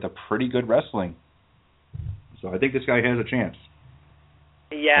fighter with a pretty good wrestling. So I think this guy has a chance.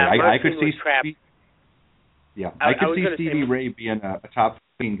 Yeah, I could see Stevie, I could see Stevie Ray being a top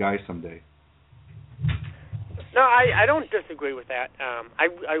 15 guy someday. No, I don't disagree with that.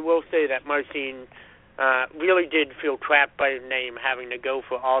 I will say that Marcin really did feel trapped by his name, having to go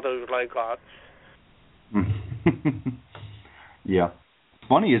for all those leg locks. Yeah.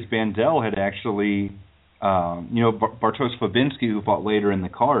 Funny is Bandel had actually, Bartosz Fabinski, who fought later in the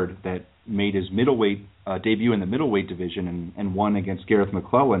card, that made his middleweight debut in the middleweight division and won against Gareth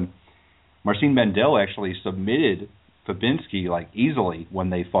McClellan. Marcin Bandel actually submitted Fabinski easily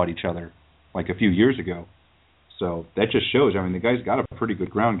when they fought each other a few years ago. So that just shows. I mean, the guy's got a pretty good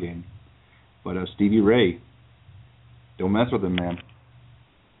ground game. But Stevie Ray, don't mess with him, man.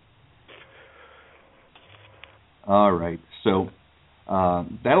 All right, so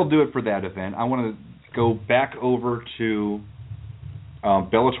that'll do it for that event. I want to go back over to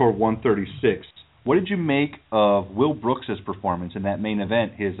Bellator 136. What did you make of Will Brooks' performance in that main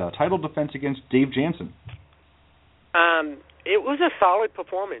event, his title defense against Dave Jansen? It was a solid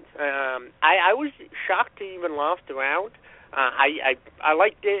performance. I was shocked he even lost the round. I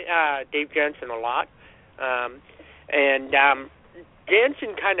like Dave Jansen a lot. And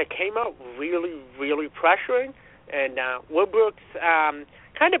Jansen kind of came out really, really pressuring. And Will Brooks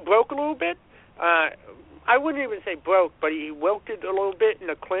kind of broke a little bit. I wouldn't even say broke, but he wilted a little bit in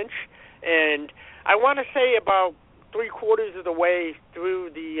the clinch. And I want to say about 3/4 of the way through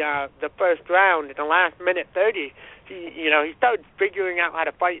the first round, in the last minute 30, he started figuring out how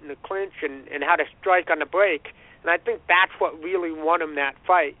to fight in the clinch and how to strike on the break. And I think that's what really won him that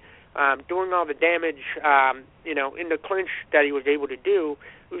fight. Doing all the damage, in the clinch that he was able to do,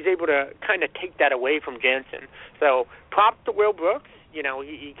 he was able to kind of take that away from Jansen. So props to Will Brooks.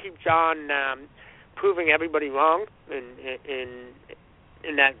 He keeps on proving everybody wrong,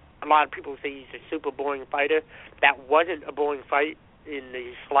 in that a lot of people say he's a super boring fighter. That wasn't a boring fight in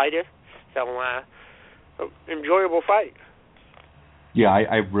the slightest. So enjoyable fight. Yeah,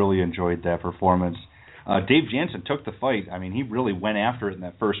 I really enjoyed that performance. Dave Jansen took the fight. I mean, he really went after it in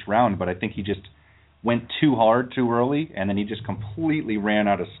that first round, but I think he just went too hard too early, and then he just completely ran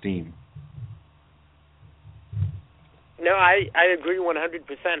out of steam. No, I agree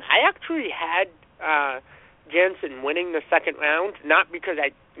 100%. I actually had Jansen winning the second round, not because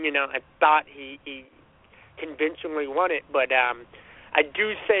I thought he convincingly won it, but I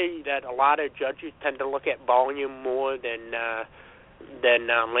do say that a lot of judges tend to look at volume more than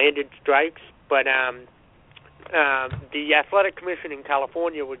landed strikes. But the Athletic Commission in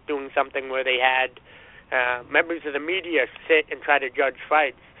California was doing something where they had members of the media sit and try to judge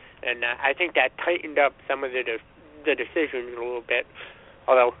fights, and I think that tightened up some of the decisions a little bit,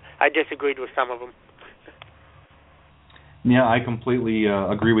 although I disagreed with some of them. Yeah, I completely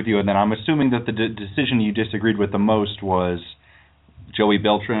agree with you, and then I'm assuming that the decision you disagreed with the most was Joey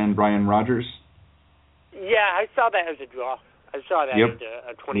Beltran, Brian Rogers? Yeah, I saw that as a draw. I saw that as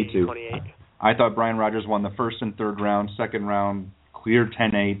a 20-28. I thought Brian Rogers won the first and third round. Second round, cleared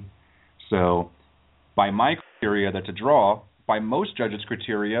 10-8. So by my criteria, that's a draw. By most judges'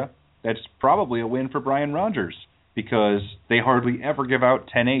 criteria, that's probably a win for Brian Rogers because they hardly ever give out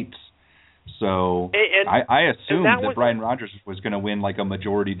 10-8s. So I assumed that Brian Rogers was going to win a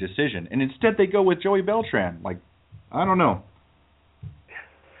majority decision. And instead they go with Joey Beltran. I don't know.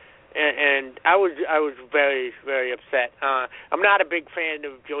 And I was very, very upset. I'm not a big fan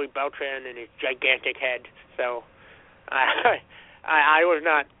of Joey Beltran and his gigantic head, so I was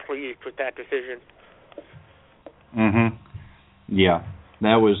not pleased with that decision. Yeah,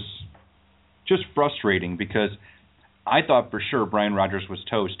 that was just frustrating because I thought for sure Brian Rogers was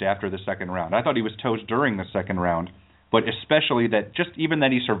toast after the second round. I thought he was toast during the second round, but especially that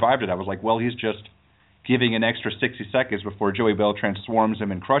he survived it. I was like, well, he's just giving an extra 60 seconds before Joey Beltran swarms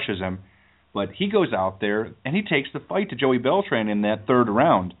him and crushes him. But he goes out there and he takes the fight to Joey Beltran in that third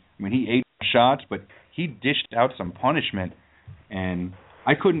round. I mean, he ate shots, but he dished out some punishment, and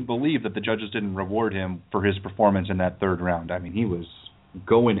I couldn't believe that the judges didn't reward him for his performance in that third round. I mean, he was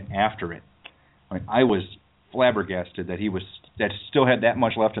going after it. I mean, I was flabbergasted that that still had that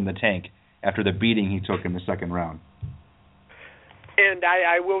much left in the tank after the beating he took in the second round. And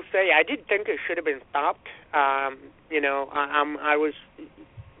I will say, I did think it should have been stopped. I was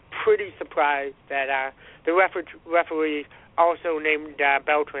pretty surprised that the referee, also named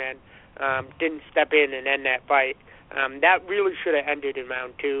Beltran, didn't step in and end that fight. That really should have ended in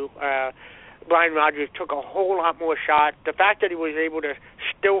round 2. Brian Rogers took a whole lot more shots. The fact that he was able to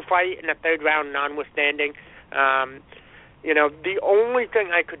still fight in the third round notwithstanding, the only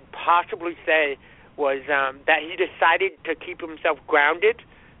thing I could possibly say was that he decided to keep himself grounded,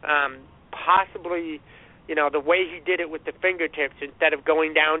 possibly, the way he did it with the fingertips instead of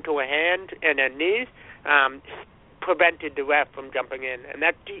going down to a hand and a knee, prevented the ref from jumping in. And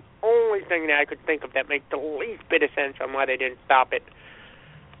that's the only thing that I could think of that makes the least bit of sense on why they didn't stop it.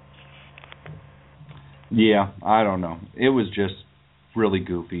 Yeah, I don't know. It was just really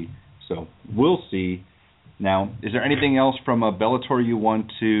goofy. So we'll see. Now, is there anything else from Bellator you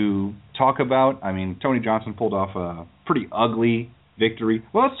want to talk about? I mean, Tony Johnson pulled off a pretty ugly victory.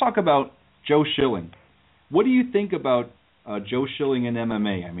 Well, let's talk about Joe Schilling. What do you think about Joe Schilling in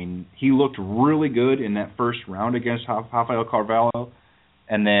MMA? I mean, he looked really good in that first round against Rafael Carvalho,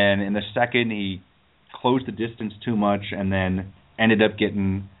 and then in the second he closed the distance too much and then ended up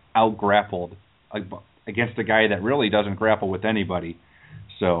getting out-grappled against a guy that really doesn't grapple with anybody.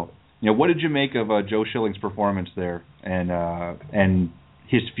 So, what did you make of Joe Schilling's performance there and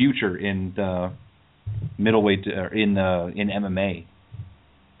his future in the middleweight in MMA?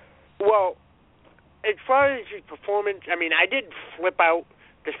 Well, as far as his performance, I mean, I did flip out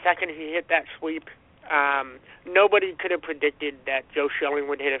the second he hit that sweep. Nobody could have predicted that Joe Schilling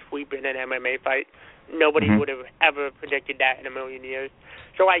would hit a sweep in an MMA fight. Nobody would have ever predicted that in a million years.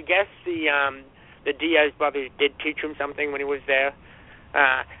 So I guess the Diaz brothers did teach him something when he was there.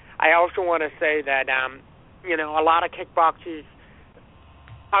 I also want to say that, a lot of kickboxers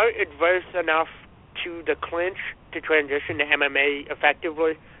aren't adverse enough to the clinch to transition to MMA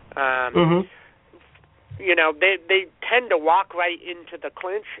effectively. They tend to walk right into the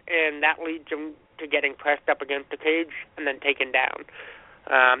clinch, and that leads them to getting pressed up against the cage and then taken down.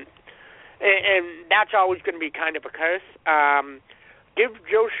 And that's always going to be kind of a curse. Give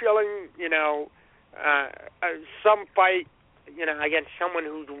Joe Schilling, some fight, against someone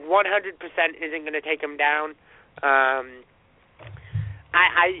who's 100% isn't going to take him down.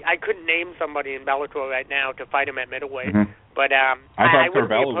 I couldn't name somebody in Bellator right now to fight him at middleweight, but I thought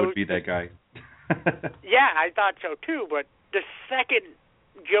Carvalho would be that guy. Yeah, I thought so too, but the second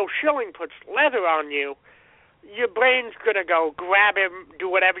Joe Schilling puts leather on you, your brain's going to go grab him, do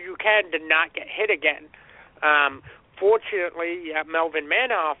whatever you can to not get hit again. Fortunately, Melvin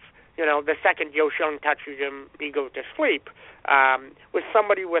Manoff, the second Joe Schilling touches him, he goes to sleep. With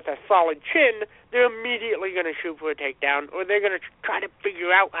somebody with a solid chin, they're immediately going to shoot for a takedown, or they're going to try to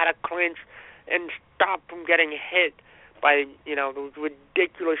figure out how to clinch and stop from getting hit by, those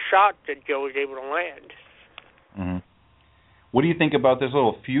ridiculous shots that Joe was able to land. What do you think about this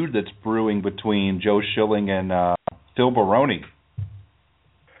little feud that's brewing between Joe Schilling and Phil Baroni?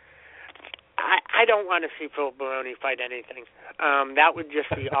 I don't want to see Phil Baroni fight anything. That would just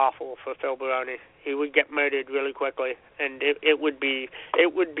be awful for Phil Baroni. He would get murdered really quickly, and it would be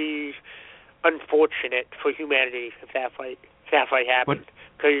unfortunate for humanity if that fight happened.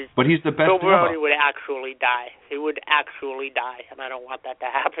 But he's the best. Phil Baroni would actually die. He would actually die, and I don't want that to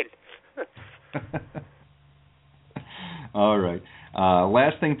happen. All right.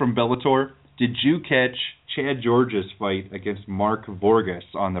 Last thing from Bellator. Did you catch Chad George's fight against Mark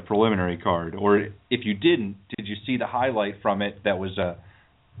Vorgas on the preliminary card? Or if you didn't, did you see the highlight from it that was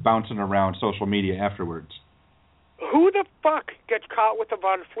bouncing around social media afterwards? Who the fuck gets caught with a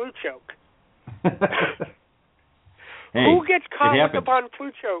Von Flue choke? Hey, who gets caught with a Von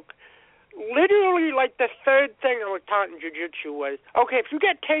Flue choke? Literally, like, the third thing I was taught in jiu-jitsu was, okay, if you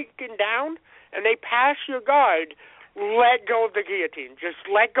get taken down and they pass your guard, let go of the guillotine. Just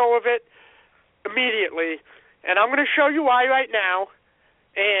let go of it immediately. And I'm going to show you why right now.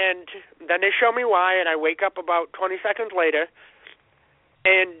 And then they show me why, and I wake up about 20 seconds later.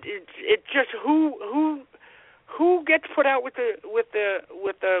 And it's just who gets put out with the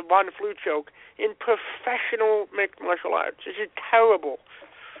Von Flue choke in professional mixed martial arts? This is terrible.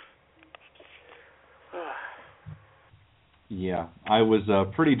 Yeah, I was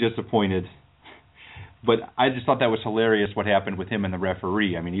pretty disappointed But I just thought that was hilarious what happened with him and the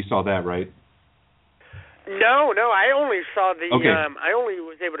referee. I mean, you saw that, right? No, I only saw the. Okay. I only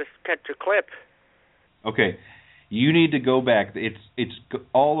was able to catch a clip. Okay, you need to go back. It's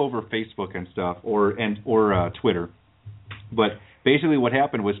all over Facebook and stuff, or Twitter. But basically, what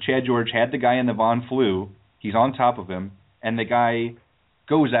happened was Chad George had the guy in the Von Flue. He's on top of him, and the guy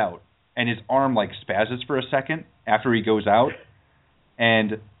goes out, and his arm like spazzes for a second after he goes out,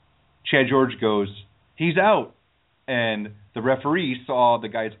 and Chad George goes, "He's out," and the referee saw the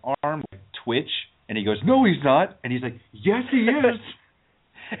guy's arm like twitch, and he goes, "No, he's not," and he's like, "Yes, he is,"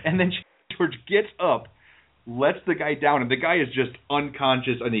 and then George gets up, lets the guy down, and the guy is just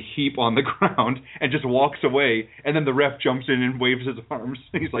unconscious on a heap on the ground and just walks away, and then the ref jumps in and waves his arms.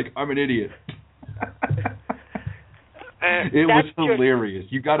 He's like, "I'm an idiot." It was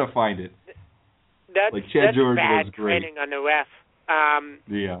hilarious. You got to find it. That's Chad George bad was great. Training on the ref.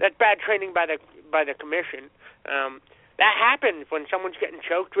 Yeah. That's bad training by the commission. That happens when someone's getting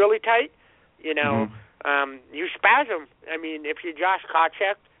choked really tight. You know, you spasm. I mean, if you're Josh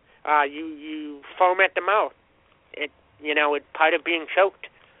Koscheck, you foam at the mouth. It's part of being choked.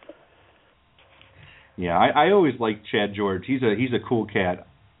 Yeah, I always liked Chad George. He's a cool cat.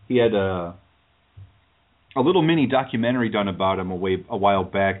 He had a little mini documentary done about him a while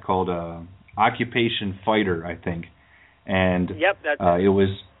back called Occupation Fighter, I think. And yep, that's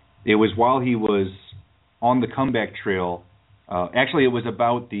it was while he was on the comeback trail. Actually, it was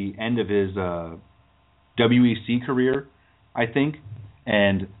about the end of his WEC career, I think,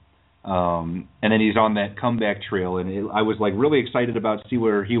 and then he's on that comeback trail, and I was like really excited about see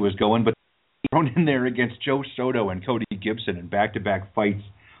where he was going, but thrown in there against Joe Soto and Cody Gibson in back-to-back fights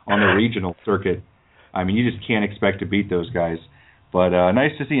on the regional circuit. I mean, you just can't expect to beat those guys. But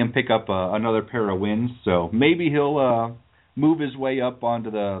nice to see him pick up another pair of wins. So maybe he'll move his way up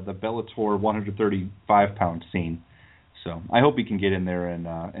onto the Bellator 135-pound scene. So I hope he can get in there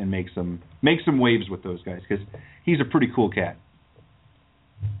and make some waves with those guys because he's a pretty cool cat.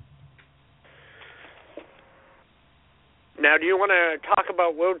 Now, do you want to talk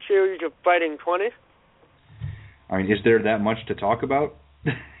about World Series of Fighting 20? I mean, is there that much to talk about?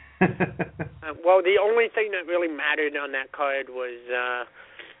 Well, the only thing that really mattered on that card was,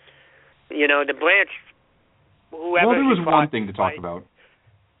 the Branch, whoever. Well, there was fought, one thing to talk about.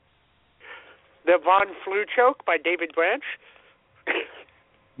 The Von Flue choke by David Branch?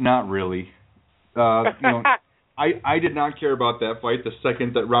 Not really. I did not care about that fight the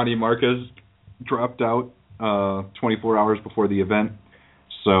second that Ronnie Marquez dropped out 24 hours before the event.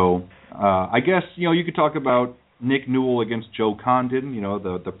 So I guess, you could talk about Nick Newell against Joe Condon,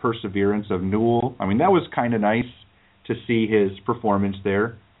 the perseverance of Newell. I mean, that was kind of nice to see his performance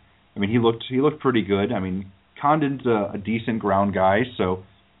there. I mean, he looked pretty good. I mean, Condon's a decent ground guy, so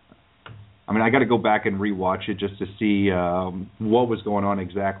I mean, I got to go back and rewatch it just to see what was going on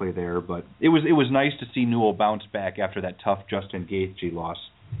exactly there. But it was nice to see Newell bounce back after that tough Justin Gaethje loss.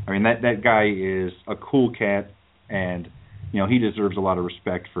 I mean, that guy is a cool cat, and he deserves a lot of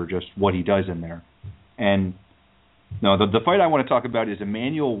respect for just what he does in there. And no, the fight I want to talk about is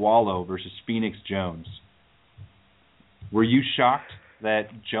Emmanuel Wallo versus Phoenix Jones. Were you shocked that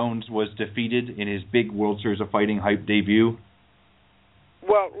Jones was defeated in his big World Series of Fighting hype debut?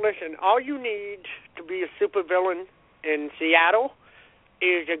 Well, listen, all you need to be a supervillain in Seattle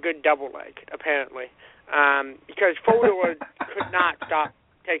is a good double leg, apparently, because Fodor could not stop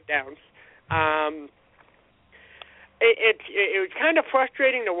takedowns. It was kind of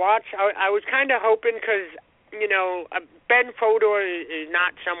frustrating to watch. I was kind of hoping because, Ben Fodor is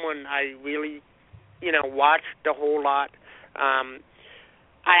not someone I really, watched a whole lot.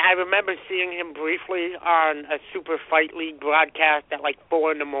 I remember seeing him briefly on a Super Fight League broadcast at like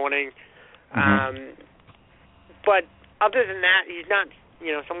 4 a.m. But other than that, he's not,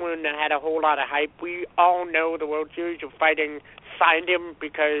 someone that had a whole lot of hype. We all know the World Series of Fighting signed him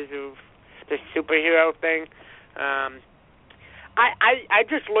because of the superhero thing. I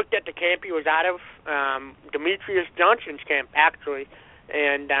just looked at the camp he was out of, Demetrious Johnson's camp, actually,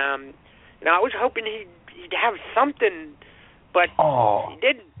 and I was hoping he'd have something, but he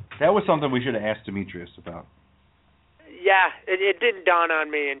didn't. That was something we should have asked Demetrious about. Yeah, it didn't dawn on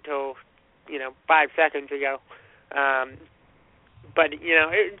me until 5 seconds ago, but it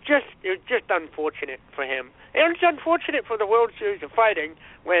was just unfortunate for him, and it's unfortunate for the World Series of Fighting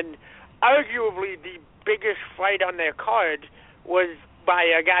when arguably the biggest fight on their card was by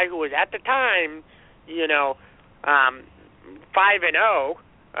a guy who was at the time, 5-0,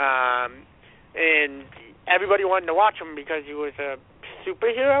 and everybody wanted to watch him because he was a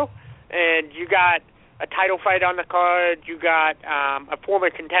superhero. And you got a title fight on the card, you got a former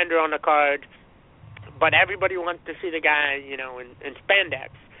contender on the card, but everybody wants to see the guy, in spandex.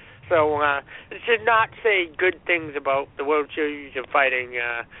 So it should not say good things about the World Series of Fighting,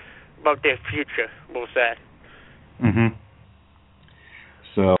 about their future, we'll say. Mm-hmm.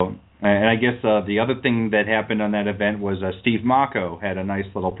 So, and I guess the other thing that happened on that event was Steve Mako had a nice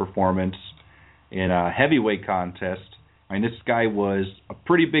little performance in a heavyweight contest. I mean, this guy was a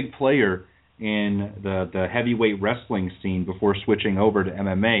pretty big player in the heavyweight wrestling scene before switching over to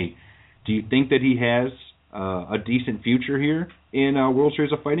MMA. Do you think that he has a decent future here in World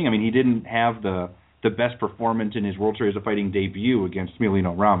Series of Fighting? I mean, he didn't have the best performance in his World Series of Fighting debut against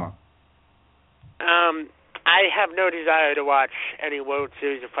Emiliano Rama. I have no desire to watch any World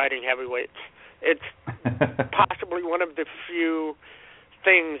Series of Fighting heavyweights. It's possibly one of the few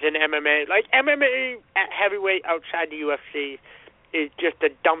things in MMA. Like, MMA at heavyweight outside the UFC is just a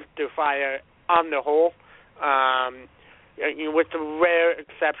dumpster fire on the whole, with the rare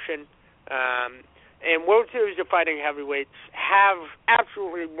exception. And World Series of Fighting heavyweights have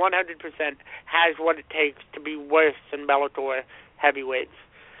absolutely 100% has what it takes to be worse than Bellator heavyweights.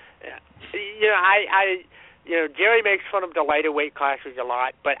 Gerry makes fun of the lighter weight classes a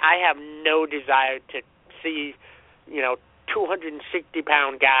lot, but I have no desire to see,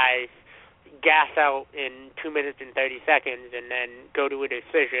 260-pound guys gas out in 2 minutes and 30 seconds and then go to a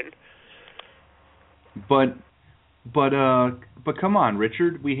decision. But come on,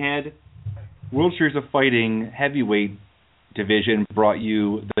 Richard. We had World Series of Fighting heavyweight division brought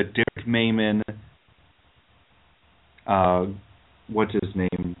you the Derek Mayman, what's his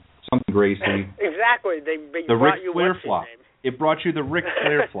name? Something Gracie. Exactly. They the brought Ric you Flair flop. It brought you the Ric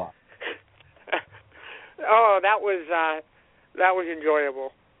Flair flop. Oh, that was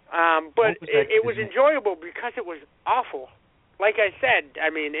enjoyable. But it was enjoyable because it was awful. Like I said, I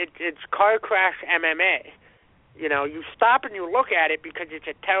mean, it's car crash MMA. You stop and you look at it because it's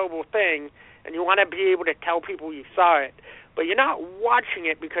a terrible thing, and you want to be able to tell people you saw it. But you're not watching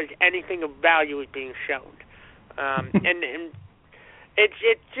it because anything of value is being shown. And it's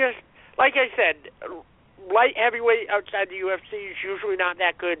just, like I said, light heavyweight outside the UFC is usually not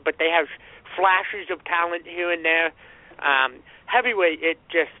that good, but they have flashes of talent here and there. Heavyweight, it's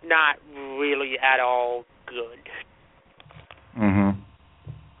just not really at all good. Mm-hmm.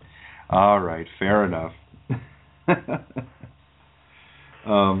 All right, fair enough.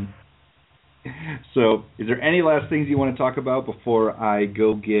 So, is there any last things you want to talk about before I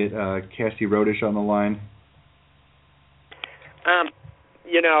go get Cassie Rodish on the line?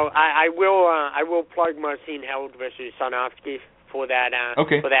 I will plug Marcin Held versus Sarnowski for that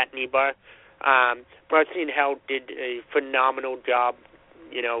for that knee bar. Marcin Held did a phenomenal job,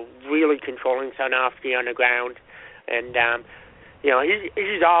 really controlling Sarnowski on the ground, and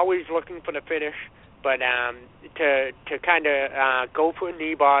he's always looking for the finish, but to kind of go for a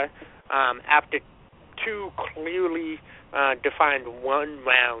knee bar after two clearly defined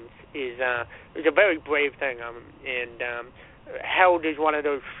rounds is a very brave thing, and Held is one of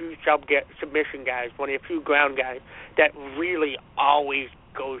those few submission guys, one of the few ground guys that really always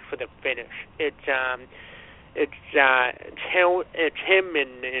goes for the finish. It's him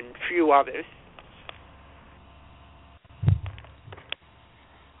and few others.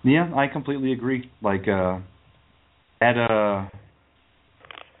 Yeah, I completely agree. Like I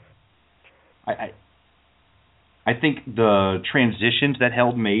think the transitions that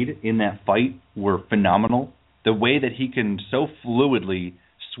Held made in that fight were phenomenal. The way that he can so fluidly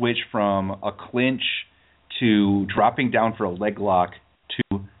switch from a clinch to dropping down for a leg lock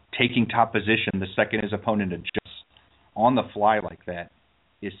to taking top position the second his opponent adjusts on the fly like that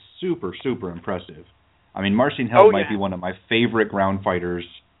is super, super impressive. I mean, Marcin Held might be one of my favorite ground fighters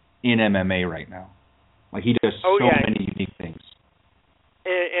in MMA right now. Like, he does many unique things.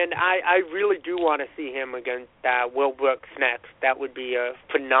 And I really do want to see him against Will Brooks next. That would be a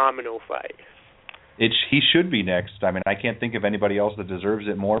phenomenal fight. He should be next. I mean, I can't think of anybody else that deserves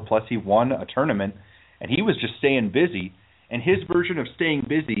it more. Plus, he won a tournament, and he was just staying busy. And his version of staying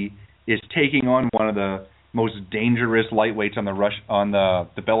busy is taking on one of the most dangerous lightweights on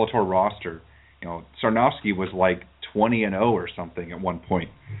the Bellator roster. Sarnowski was like 20-0 or something at one point.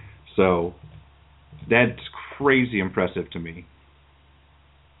 So that's crazy impressive to me.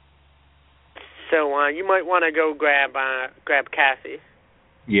 So you might want to go grab Cassie.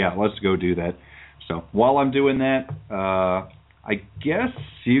 Yeah, let's go do that. So while I'm doing that, I guess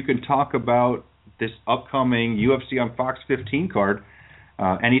you can talk about this upcoming UFC on Fox 15 card.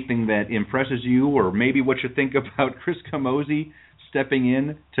 Anything that impresses you, or maybe what you think about Chris Camozzi stepping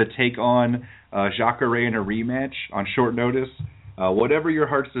in to take on Jacare in a rematch on short notice. Whatever your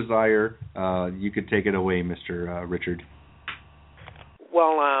heart's desire, you could take it away, Mr. Richard.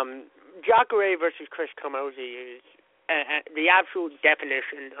 Well, Jacare versus Chris Camozzi is the absolute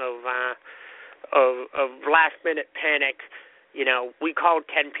definition of last-minute panic. You know, we called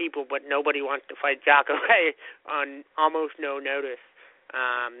 10 people, but nobody wants to fight Jacare on almost no notice.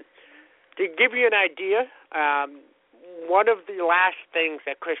 To give you an idea, one of the last things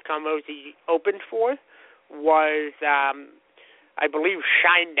that Chris Camozzi opened for was, I believe,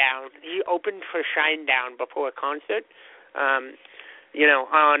 Shinedown. He opened for Shinedown before a concert, on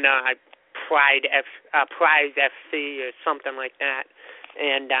Prize FC or something like that.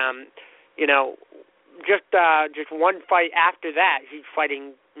 And, just one fight after that, he's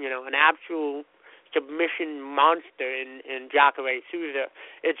fighting, an absolute submission monster in Jacare Souza.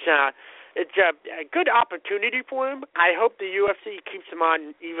 It's a good opportunity for him. I hope the UFC keeps him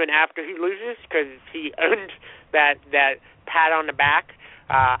on even after he loses, because he earned that pat on the back.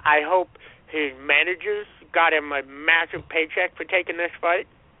 I hope his managers got him a massive paycheck for taking this fight.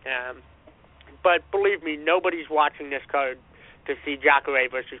 But believe me, nobody's watching this card to see Jacare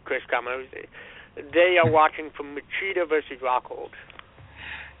versus Chris Camozzi. They are watching for Machida versus Rockhold.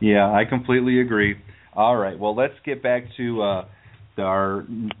 Yeah, I completely agree. All right, well, let's get back to our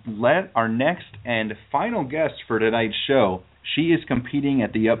next and final guest for tonight's show. She is competing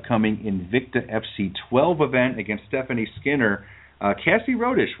at the upcoming Invicta FC 12 event against Stephanie Skinner. Cassie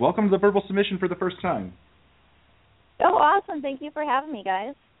Rodish, welcome to the Verbal Submission for the first time. Oh, awesome. Thank you for having me,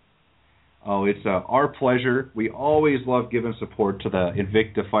 guys. Oh, it's our pleasure. We always love giving support to the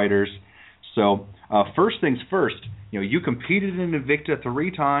Invicta fighters. So first things first, you competed in Invicta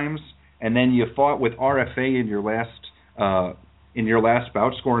 3 times, and then you fought with RFA in your last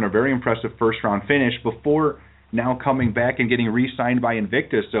bout, scoring a very impressive first-round finish before now coming back and getting re-signed by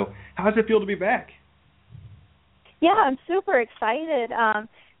Invicta. So how does it feel to be back? Yeah, I'm super excited.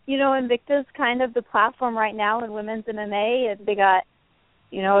 Invicta's kind of the platform right now in women's MMA. They got,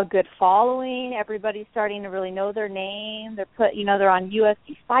 a good following. Everybody's starting to really know their name. They're on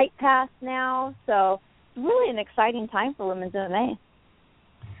UFC Fight Pass now. So it's really an exciting time for women's MMA.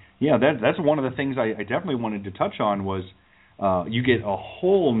 Yeah, that's one of the things I definitely wanted to touch on was you get a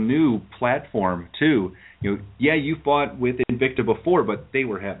whole new platform too. You fought with Invicta before, but they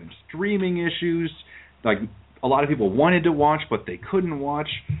were having streaming issues. Like a lot of people wanted to watch, but they couldn't watch.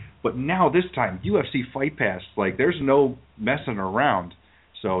 But now this time, UFC Fight Pass, there's no messing around.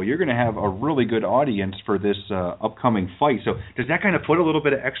 So you're going to have a really good audience for this upcoming fight. So does that kind of put a little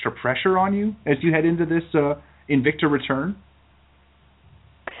bit of extra pressure on you as you head into this Invicta return?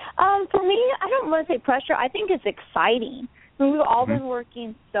 For me, I don't want to say pressure. I think it's exciting. We've all been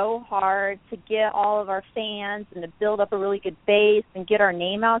working so hard to get all of our fans and to build up a really good base and get our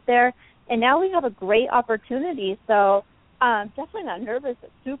name out there. And now we have a great opportunity. So definitely not nervous, but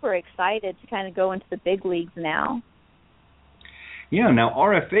super excited to kind of go into the big leagues now. Yeah, now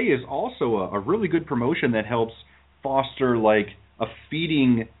RFA is also a really good promotion that helps foster a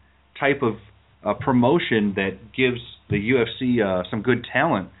feeding type of promotion that gives the UFC some good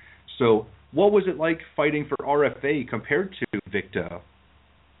talent. So what was it like fighting for RFA compared to Invicta?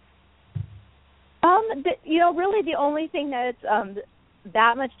 Really the only thing that's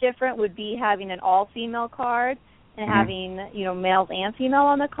that much different would be having an all-female card and having, males and female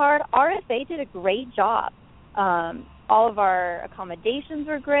on the card. RFA did a great job. All of our accommodations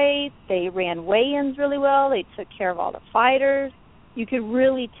were great. They ran weigh-ins really well. They took care of all the fighters. You could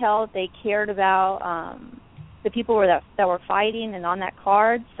really tell that they cared about the people that were fighting and on that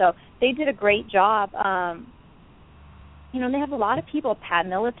card. So they did a great job. They have a lot of people. Pat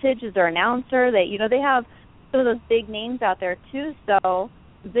Miletich is their announcer. They have some of those big names out there too. So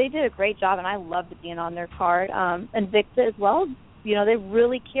they did a great job, and I loved being on their card. Invicta as well. They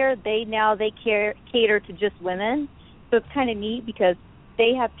really care. They cater to just women. So it's kind of neat because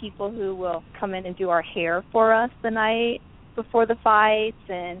they have people who will come in and do our hair for us the night before the fights,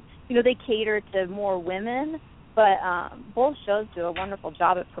 and they cater to more women. But both shows do a wonderful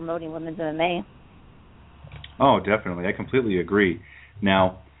job at promoting women's MMA. Oh, definitely. I completely agree.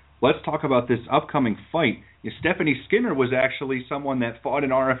 Now, let's talk about this upcoming fight. Stephanie Skinner was actually someone that fought in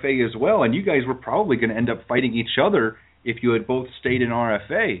RFA as well, and you guys were probably going to end up fighting each other if you had both stayed in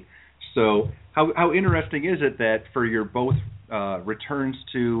RFA. So how interesting is it that for your both returns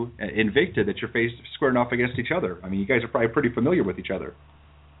to Invicta that you're squaring off against each other? I mean, you guys are probably pretty familiar with each other.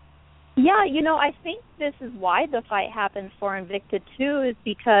 Yeah, I think this is why the fight happened for Invicta too, is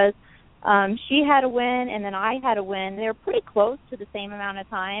because she had a win and then I had a win. They were pretty close to the same amount of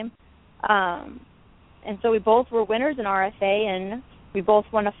time. And so we both were winners in RFA, and we both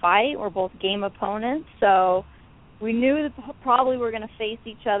won a fight. We're both game opponents, so we knew that probably we were going to face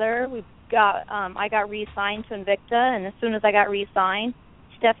each other. I got re-signed to Invicta, and as soon as I got re-signed,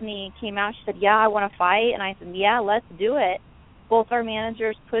 Stephanie came out. She said, yeah, I want to fight. And I said, yeah, let's do it. Both our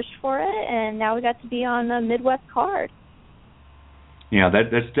managers pushed for it, and now we got to be on the Midwest card. Yeah,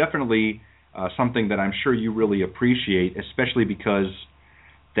 that's definitely something that I'm sure you really appreciate, especially because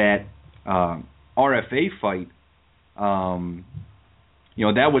that RFA fight,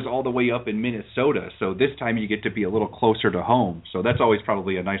 that was all the way up in Minnesota. So this time you get to be a little closer to home. So that's always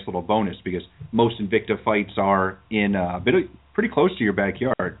probably a nice little bonus because most Invicta fights are in pretty close to your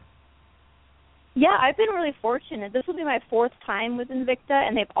backyard. Yeah, I've been really fortunate. This will be my 4th time with Invicta,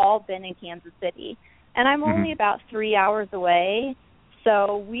 and they've all been in Kansas City. And I'm only about 3 hours away,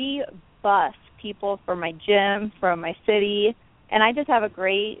 so we bus people from my gym, from my city, and I just have a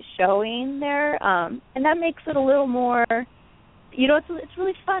great showing there. And that makes it a little more, it's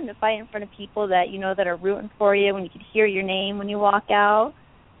really fun to fight in front of people that that are rooting for you, when you can hear your name when you walk out.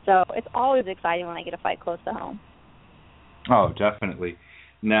 So it's always exciting when I get a fight close to home. Oh, definitely.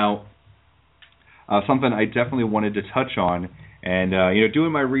 Now, something I definitely wanted to touch on, and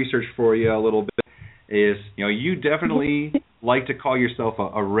doing my research for you a little bit, is you definitely like to call yourself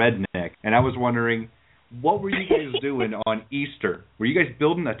a redneck, and I was wondering, what were you guys doing on Easter? Were you guys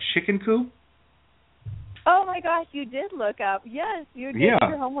building a chicken coop? Oh my gosh, you did look up. Yes, you did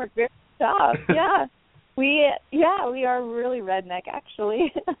your homework. Good job. Yeah. We are really redneck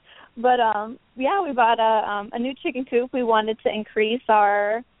actually. But we bought a new chicken coop. We wanted to increase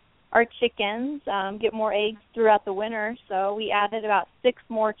our chickens, get more eggs throughout the winter, so we added about 6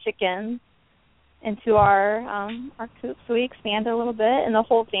 more chickens into our coop. So we expanded a little bit, and the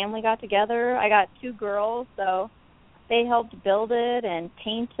whole family got together. I got 2 girls, so they helped build it and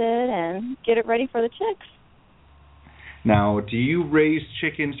paint it and get it ready for the chicks. Now, do you raise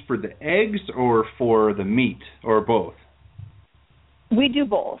chickens for the eggs or for the meat, or both? We do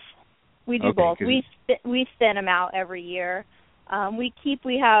both. We do both. We thin them out every year. We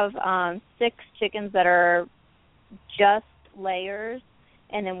have 6 chickens that are just layers,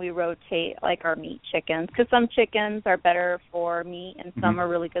 and then we rotate like our meat chickens, because some chickens are better for meat and some are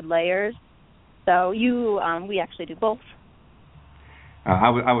really good layers. So we actually do both. I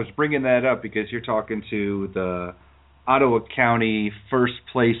was bringing that up because you're talking to the Ottawa County first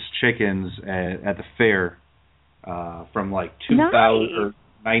place chickens at the fair from like 2000 or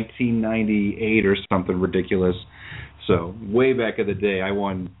 1998 or something ridiculous. So way back in the day, I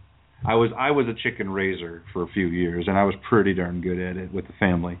won. I was a chicken raiser for a few years, and I was pretty darn good at it with the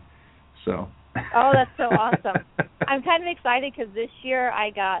family. So. Oh, that's so awesome! I'm kind of excited because this year I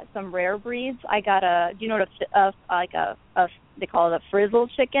got some rare breeds. I got they call it a frizzle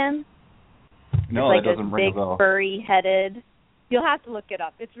chicken. No, it's like that doesn't ring a bell. Big furry headed. You'll have to look it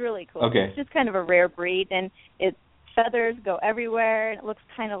up. It's really cool. Okay. It's just kind of a rare breed, and its feathers go everywhere. And it looks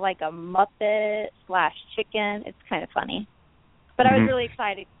kind of like a Muppet / chicken. It's kind of funny. But I was really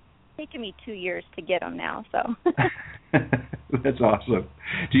excited. It's taken me 2 years to get them now, so. That's awesome.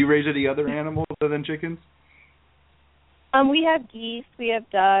 Do you raise any other animals other than chickens? We have geese. We have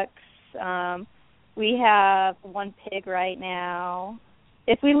ducks. We have 1 pig right now.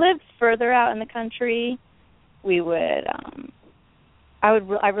 If we lived further out in the country, we would. I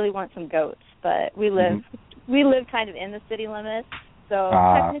really want some goats, but we live kind of in the city limits, so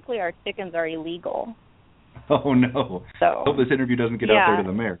technically our chickens are illegal. Oh no! So I hope this interview doesn't get out there to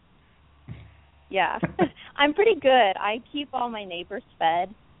the mayor. Yeah, I'm pretty good. I keep all my neighbors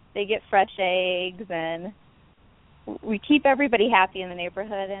fed. They get fresh eggs, and we keep everybody happy in the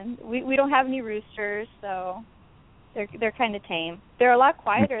neighborhood. And we don't have any roosters, so they're kind of tame. They're a lot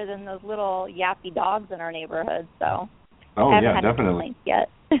quieter than those little yappy dogs in our neighborhood. So oh I haven't yeah, had definitely. Yet.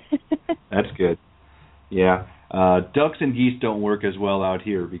 That's good. Yeah, ducks and geese don't work as well out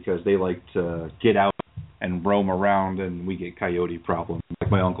here because they like to get out and roam around, and we get coyote problems.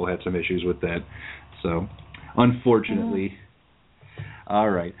 Like my uncle had some issues with that. So, unfortunately. All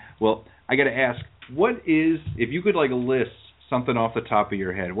right. Well, I got to ask, if you could list something off the top of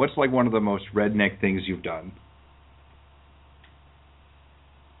your head, what's one of the most redneck things you've done?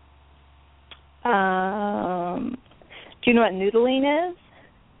 Do you know what noodling is?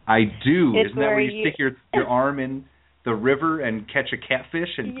 I do. It's Isn't that where you stick your arm in the river and catch a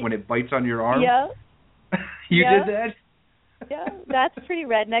catfish, and when it bites on your arm? Yeah. You did that? Yeah, that's pretty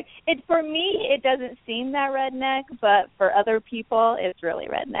redneck. For me, it doesn't seem that redneck, but for other people, it's really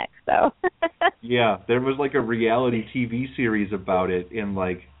redneck. So. Yeah, there was a reality TV series about it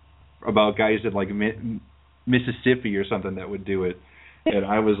about guys in Mississippi or something that would do it, and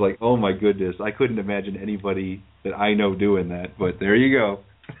I was like, oh my goodness, I couldn't imagine anybody that I know doing that. But there you go.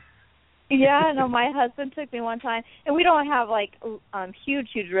 Yeah, no, my husband took me one time, and we don't have like huge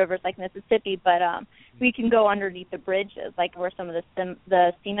rivers like Mississippi, but we can go underneath the bridges, like where some of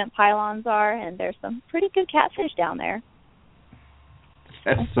the cement pylons are, and there's some pretty good catfish down there.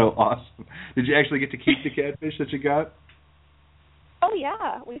 That's so awesome. Did you actually get to keep the catfish that you got? Oh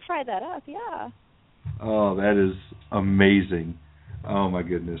yeah, we fried that up. Yeah. Oh, that is amazing. Oh my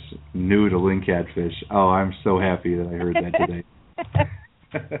goodness, noodling catfish. Oh, I'm so happy that I heard that today.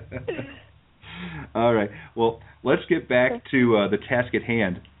 All right. Well, let's get back to the task at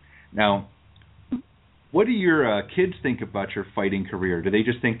hand. Now, what do your kids think about your fighting career? Do they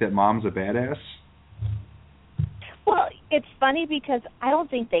just think that mom's a badass? Well, it's funny because I don't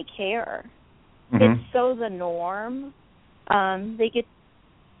think they care. It's so the norm. They get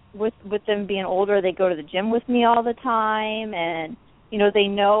with them being older. They go to the gym with me all the time, and they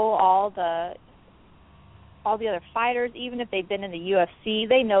know all the other fighters, even if they've been in the UFC,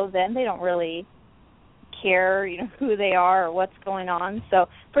 they know them. They don't really care, who they are or what's going on. So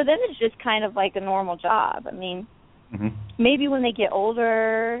for them, it's just kind of like a normal job. I mean, maybe when they get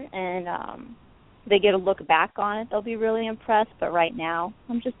older and they get a look back on it, they'll be really impressed. But right now,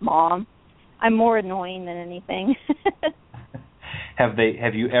 I'm just mom. I'm more annoying than anything. Have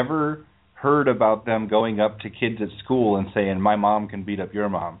you ever heard about them going up to kids at school and saying, "My mom can beat up your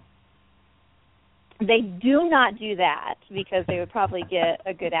mom"? They do not do that because they would probably get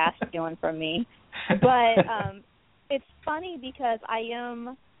a good ass feeling from me. But it's funny because I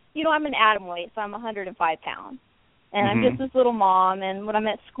am, I'm an atom weight, so I'm 105 pounds. And I'm just this little mom. And when I'm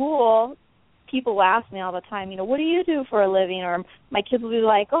at school, people ask me all the time, what do you do for a living? Or my kids will be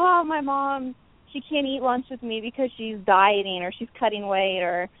like, oh, my mom, she can't eat lunch with me because she's dieting or she's cutting weight.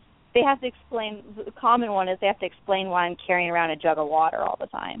 Or they have to explain, the common one is they have to explain why I'm carrying around a jug of water all the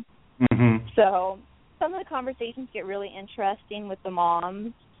time. So some of the conversations get really interesting with the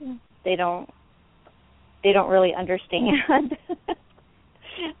moms. They don't really understand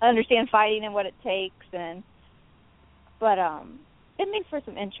fighting and what it takes, but it makes for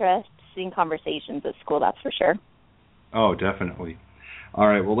some interesting conversations at school, that's for sure. Oh, definitely. All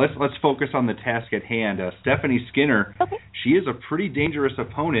right, well let's focus on the task at hand. Stephanie Skinner, she is a pretty dangerous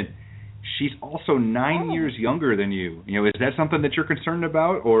opponent. She's also 9 years younger than you. Is that something that you're concerned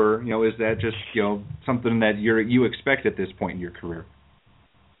about, or is that just something that you expect at this point in your career?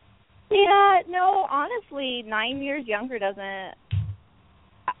 Yeah, no, honestly, 9 years younger doesn't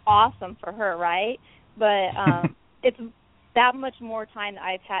awesome for her, right? But it's that much more time that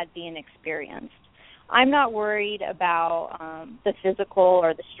I've had being experienced. I'm not worried about the physical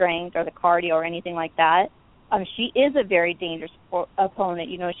or the strength or the cardio or anything like that. She is a very dangerous opponent.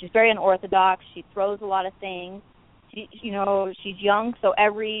 She's very unorthodox. She throws a lot of things. She's young, so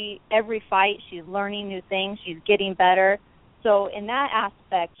every fight she's learning new things. She's getting better. So in that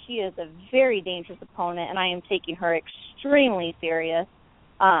aspect, she is a very dangerous opponent, and I am taking her extremely serious.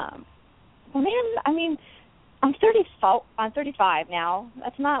 I'm 35 now.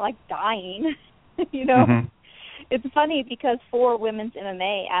 That's not like dying, It's funny because for women's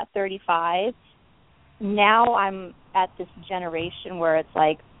MMA at 35, now I'm at this generation where it's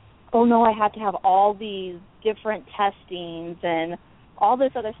like, oh no, I have to have all these different testings and all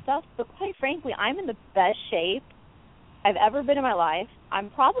this other stuff. But quite frankly, I'm in the best shape I've ever been in my life. I'm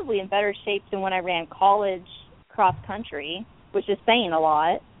probably in better shape than when I ran college cross country, which is saying a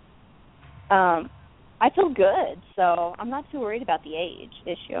lot. I feel good, so I'm not too worried about the age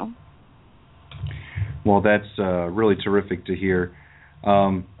issue. Well, that's really terrific to hear.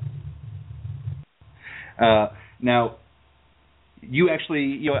 Now, you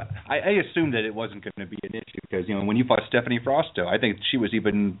actually, I assumed that it wasn't going to be an issue because, when you fought Stephanie Frosto, I think she was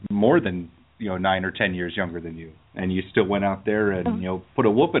even more than, 9 or 10 years younger than you, and you still went out there and, put a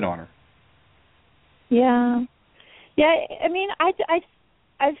whooping on her. Yeah. Yeah, I mean,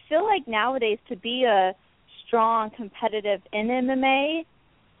 I feel like nowadays to be a strong competitive in MMA,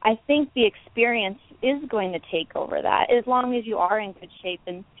 I think the experience is going to take over that, as long as you are in good shape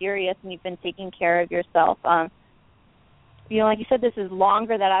and serious and you've been taking care of yourself. Like you said, this is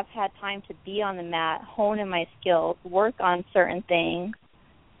longer that I've had time to be on the mat, hone in my skills, work on certain things.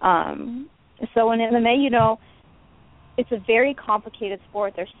 So in MMA, it's a very complicated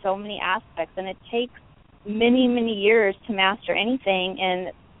sport. There's so many aspects, and it takes many, many years to master anything. And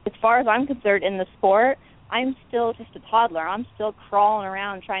as far as I'm concerned in the sport, I'm still just a toddler. I'm still crawling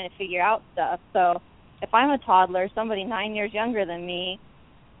around trying to figure out stuff. So if I'm a toddler, somebody 9 years younger than me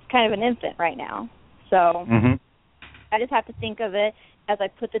is kind of an infant right now. So I just have to think of it as I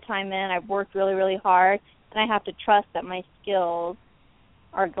put the time in. I've worked really, really hard, and I have to trust that my skills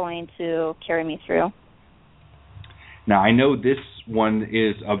are going to carry me through. Now, I know this one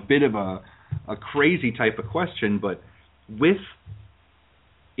is a bit of a crazy type of question, but with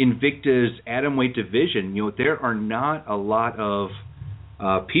Invicta's atomweight division, there are not a lot of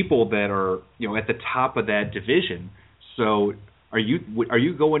people that are, at the top of that division. So are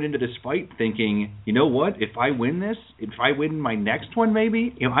you going into this fight thinking, you know what, if I win this, if I win my next one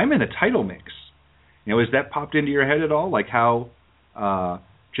maybe, I'm in a title mix. Has that popped into your head at all? Like how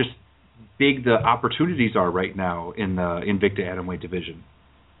just big the opportunities are right now in the Invicta atomweight division?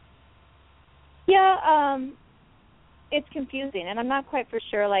 Yeah, it's confusing, and I'm not quite for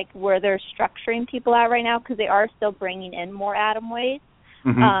sure where they're structuring people out right now, because they are still bringing in more atomweights.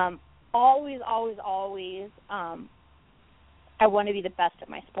 Mm-hmm. Always, I want to be the best at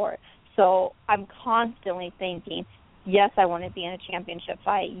my sport. So I'm constantly thinking, yes, I want to be in a championship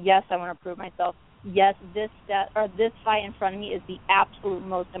fight. Yes, I want to prove myself. Yes, this fight in front of me is the absolute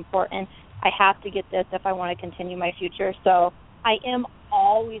most important. I have to get this if I want to continue my future. So I am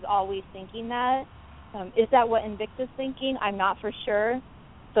always thinking that. Is that what Invicta's thinking? I'm not for sure.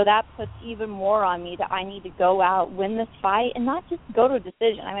 So that puts even more on me that I need to go out, win this fight, and not just go to a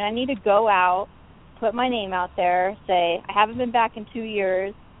decision. I mean, I need to go out, put my name out there, say, I haven't been back in 2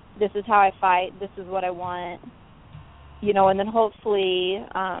 years. This is how I fight. This is what I want. And then hopefully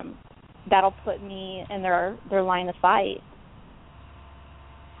that'll put me in their line of sight.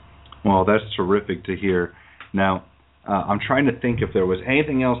 Well, that's terrific to hear. Now, I'm trying to think if there was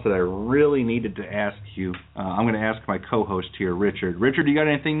anything else that I really needed to ask you. I'm going to ask my co-host here, Richard. Richard, you got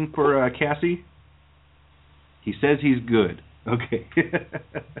anything for Cassie? He says he's good. Okay.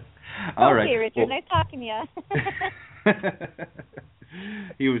 All right. Okay, Richard. Well, nice talking to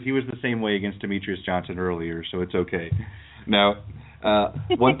you. He was the same way against Demetrious Johnson earlier, so it's okay. Now,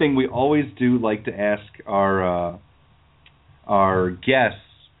 one thing we always do like to ask our guests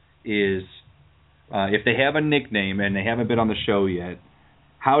is, if they have a nickname and they haven't been on the show yet,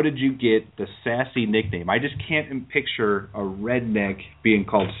 how did you get the Sassy nickname? I just can't picture a redneck being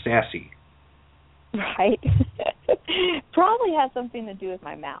called Sassy. Right. Probably has something to do with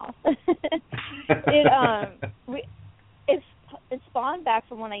my mouth. It spawned back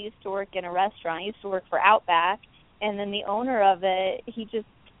from when I used to work in a restaurant. I used to work for Outback, and then the owner of it, he just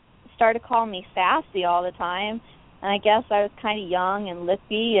started calling me Sassy all the time. And I guess I was kind of young and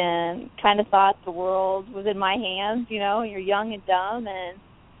lippy and kind of thought the world was in my hands, you're young and dumb. And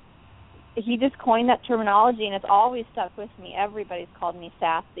he just coined that terminology, and it's always stuck with me. Everybody's called me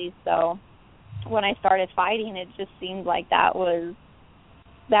Sassy. So when I started fighting, it just seemed like that was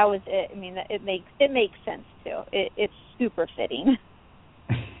it. I mean, it makes sense, too. It's super fitting.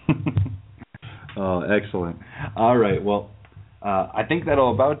 Oh, excellent. All right. Well, I think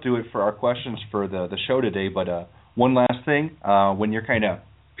that'll about do it for our questions for the show today, but one last thing, when you're kind of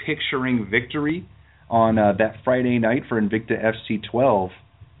picturing victory on that Friday night for Invicta FC 12,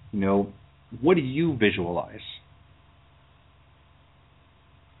 what do you visualize?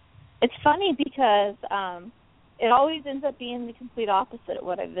 It's funny because it always ends up being the complete opposite of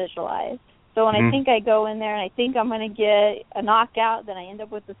what I visualize. So when I think I go in there and I think I'm going to get a knockout, then I end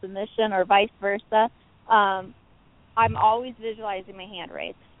up with a submission or vice versa. I'm always visualizing my hand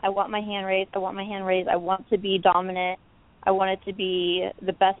raise. I want my hand raised. I want to be dominant. I want it to be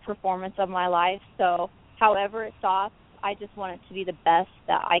the best performance of my life. So however it stops, I just want it to be the best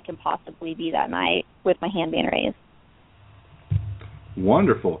that I can possibly be that night with my hand being raised.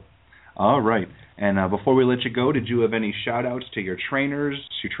 Wonderful. All right. And before we let you go, did you have any shout-outs to your trainers,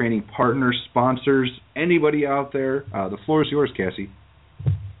 your training partners, sponsors, anybody out there? The floor is yours, Cassie.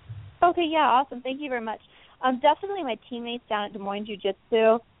 Okay, yeah, awesome. Thank you very much. Definitely my teammates down at Des Moines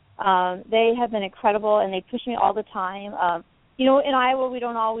Jiu-Jitsu. They have been incredible, and they push me all the time. In Iowa, we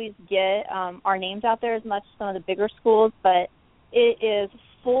don't always get our names out there as much as some of the bigger schools, but it is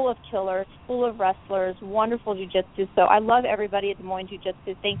full of killers, full of wrestlers, wonderful jiu-jitsu. So I love everybody at Des Moines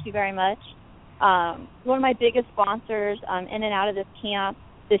Jiu-Jitsu. Thank you very much. One of my biggest sponsors in and out of this camp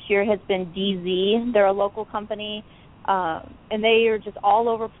this year has been DZ. They're a local company, and they are just all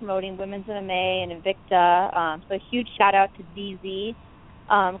over promoting women's MMA and Invicta. So a huge shout-out to DZ.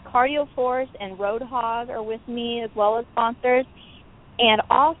 Cardio Force and Roadhog are with me as well as sponsors. And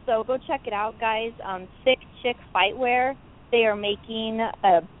also, go check it out, guys. Sick Chick Fightwear. They are making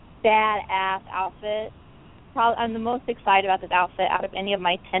a badass outfit. I'm the most excited about this outfit out of any of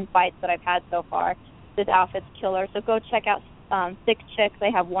my 10 fights that I've had so far. This outfit's killer. So go check out Sick Chicks.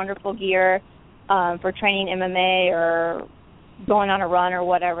 They have wonderful gear for training MMA or going on a run or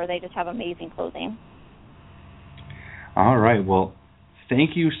whatever. They just have amazing clothing. All right. Well,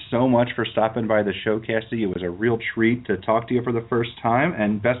 thank you so much for stopping by the show, Cassie. It was a real treat to talk to you for the first time,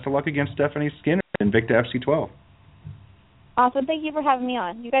 and best of luck against Stephanie Skinner in Invicta FC 12. Awesome. Thank you for having me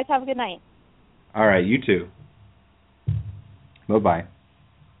on. You guys have a good night. All right, you too. Bye-bye.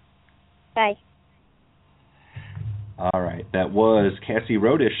 Bye. All right, that was Cassie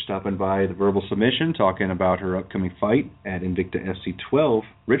Rodish stopping by the Verbal Submission, talking about her upcoming fight at Invicta FC 12.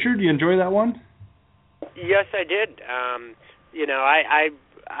 Richard, you enjoy that one? Yes, I did.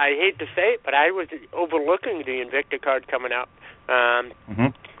 I hate to say it, but I was overlooking the Invicta card coming up.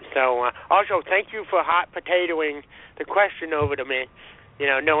 So, also, thank you for hot potatoing the question over to me,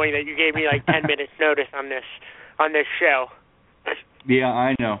 knowing that you gave me like 10 minutes notice on this show. Yeah,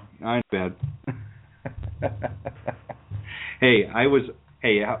 I know. I'm bad. Hey,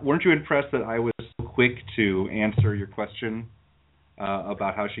 weren't you impressed that I was so quick to answer your question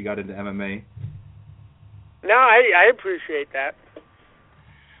about how she got into MMA? No, I appreciate that.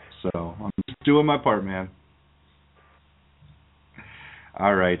 So, I'm just doing my part, man.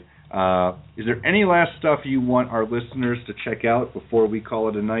 All right. Is there any last stuff you want our listeners to check out before we call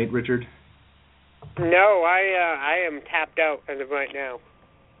it a night, Richard? No, I am tapped out as of right now.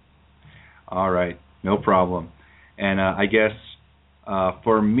 All right. No problem. And I guess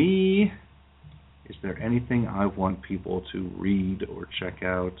for me, is there anything I want people to read or check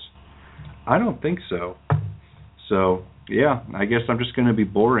out? I don't think so. So, yeah, I guess I'm just going to be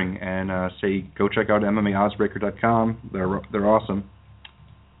boring and say go check out MMAoddsbreaker.com. They're awesome.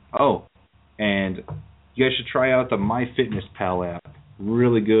 Oh, and you guys should try out the MyFitnessPal app.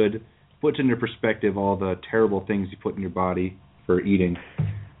 Really good. Puts into perspective all the terrible things you put in your body for eating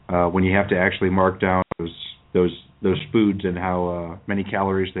when you have to actually mark down those foods and how many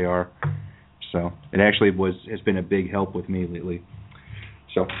calories they are. So it actually has been a big help with me lately.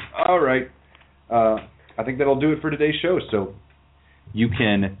 So, all right. I think that'll do it for today's show. So you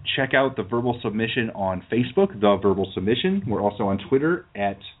can check out the Verbal Submission on Facebook, The Verbal Submission. We're also on Twitter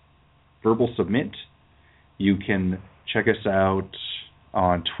at Verbal Submit. You can check us out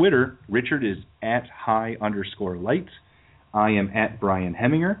on Twitter. Richard is at @high_light. I am at Brian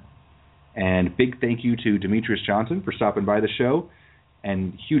Hemminger. And big thank you to Demetrious Johnson for stopping by the show.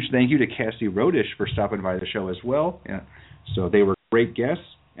 And huge thank you to Cassie Rodish for stopping by the show as well. Yeah. So they were great guests.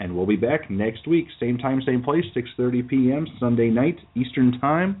 And we'll be back next week. Same time, same place, 6:30 p.m. Sunday night, Eastern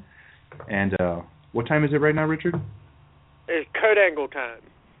Time. And what time is it right now, Richard? It's Kurt Angle time.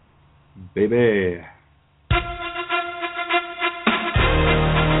 Baby.